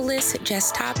email list,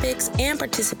 suggest topics, and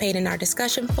participate in our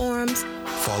discussion forums.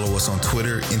 Follow us on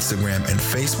Twitter, Instagram, and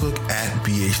Facebook at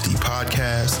BHD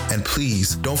Podcast. And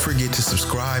please don't forget to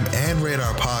subscribe and rate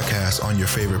our podcast on your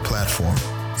favorite platform.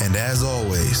 And as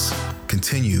always,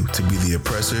 continue to be the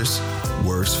oppressor's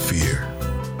worst fear.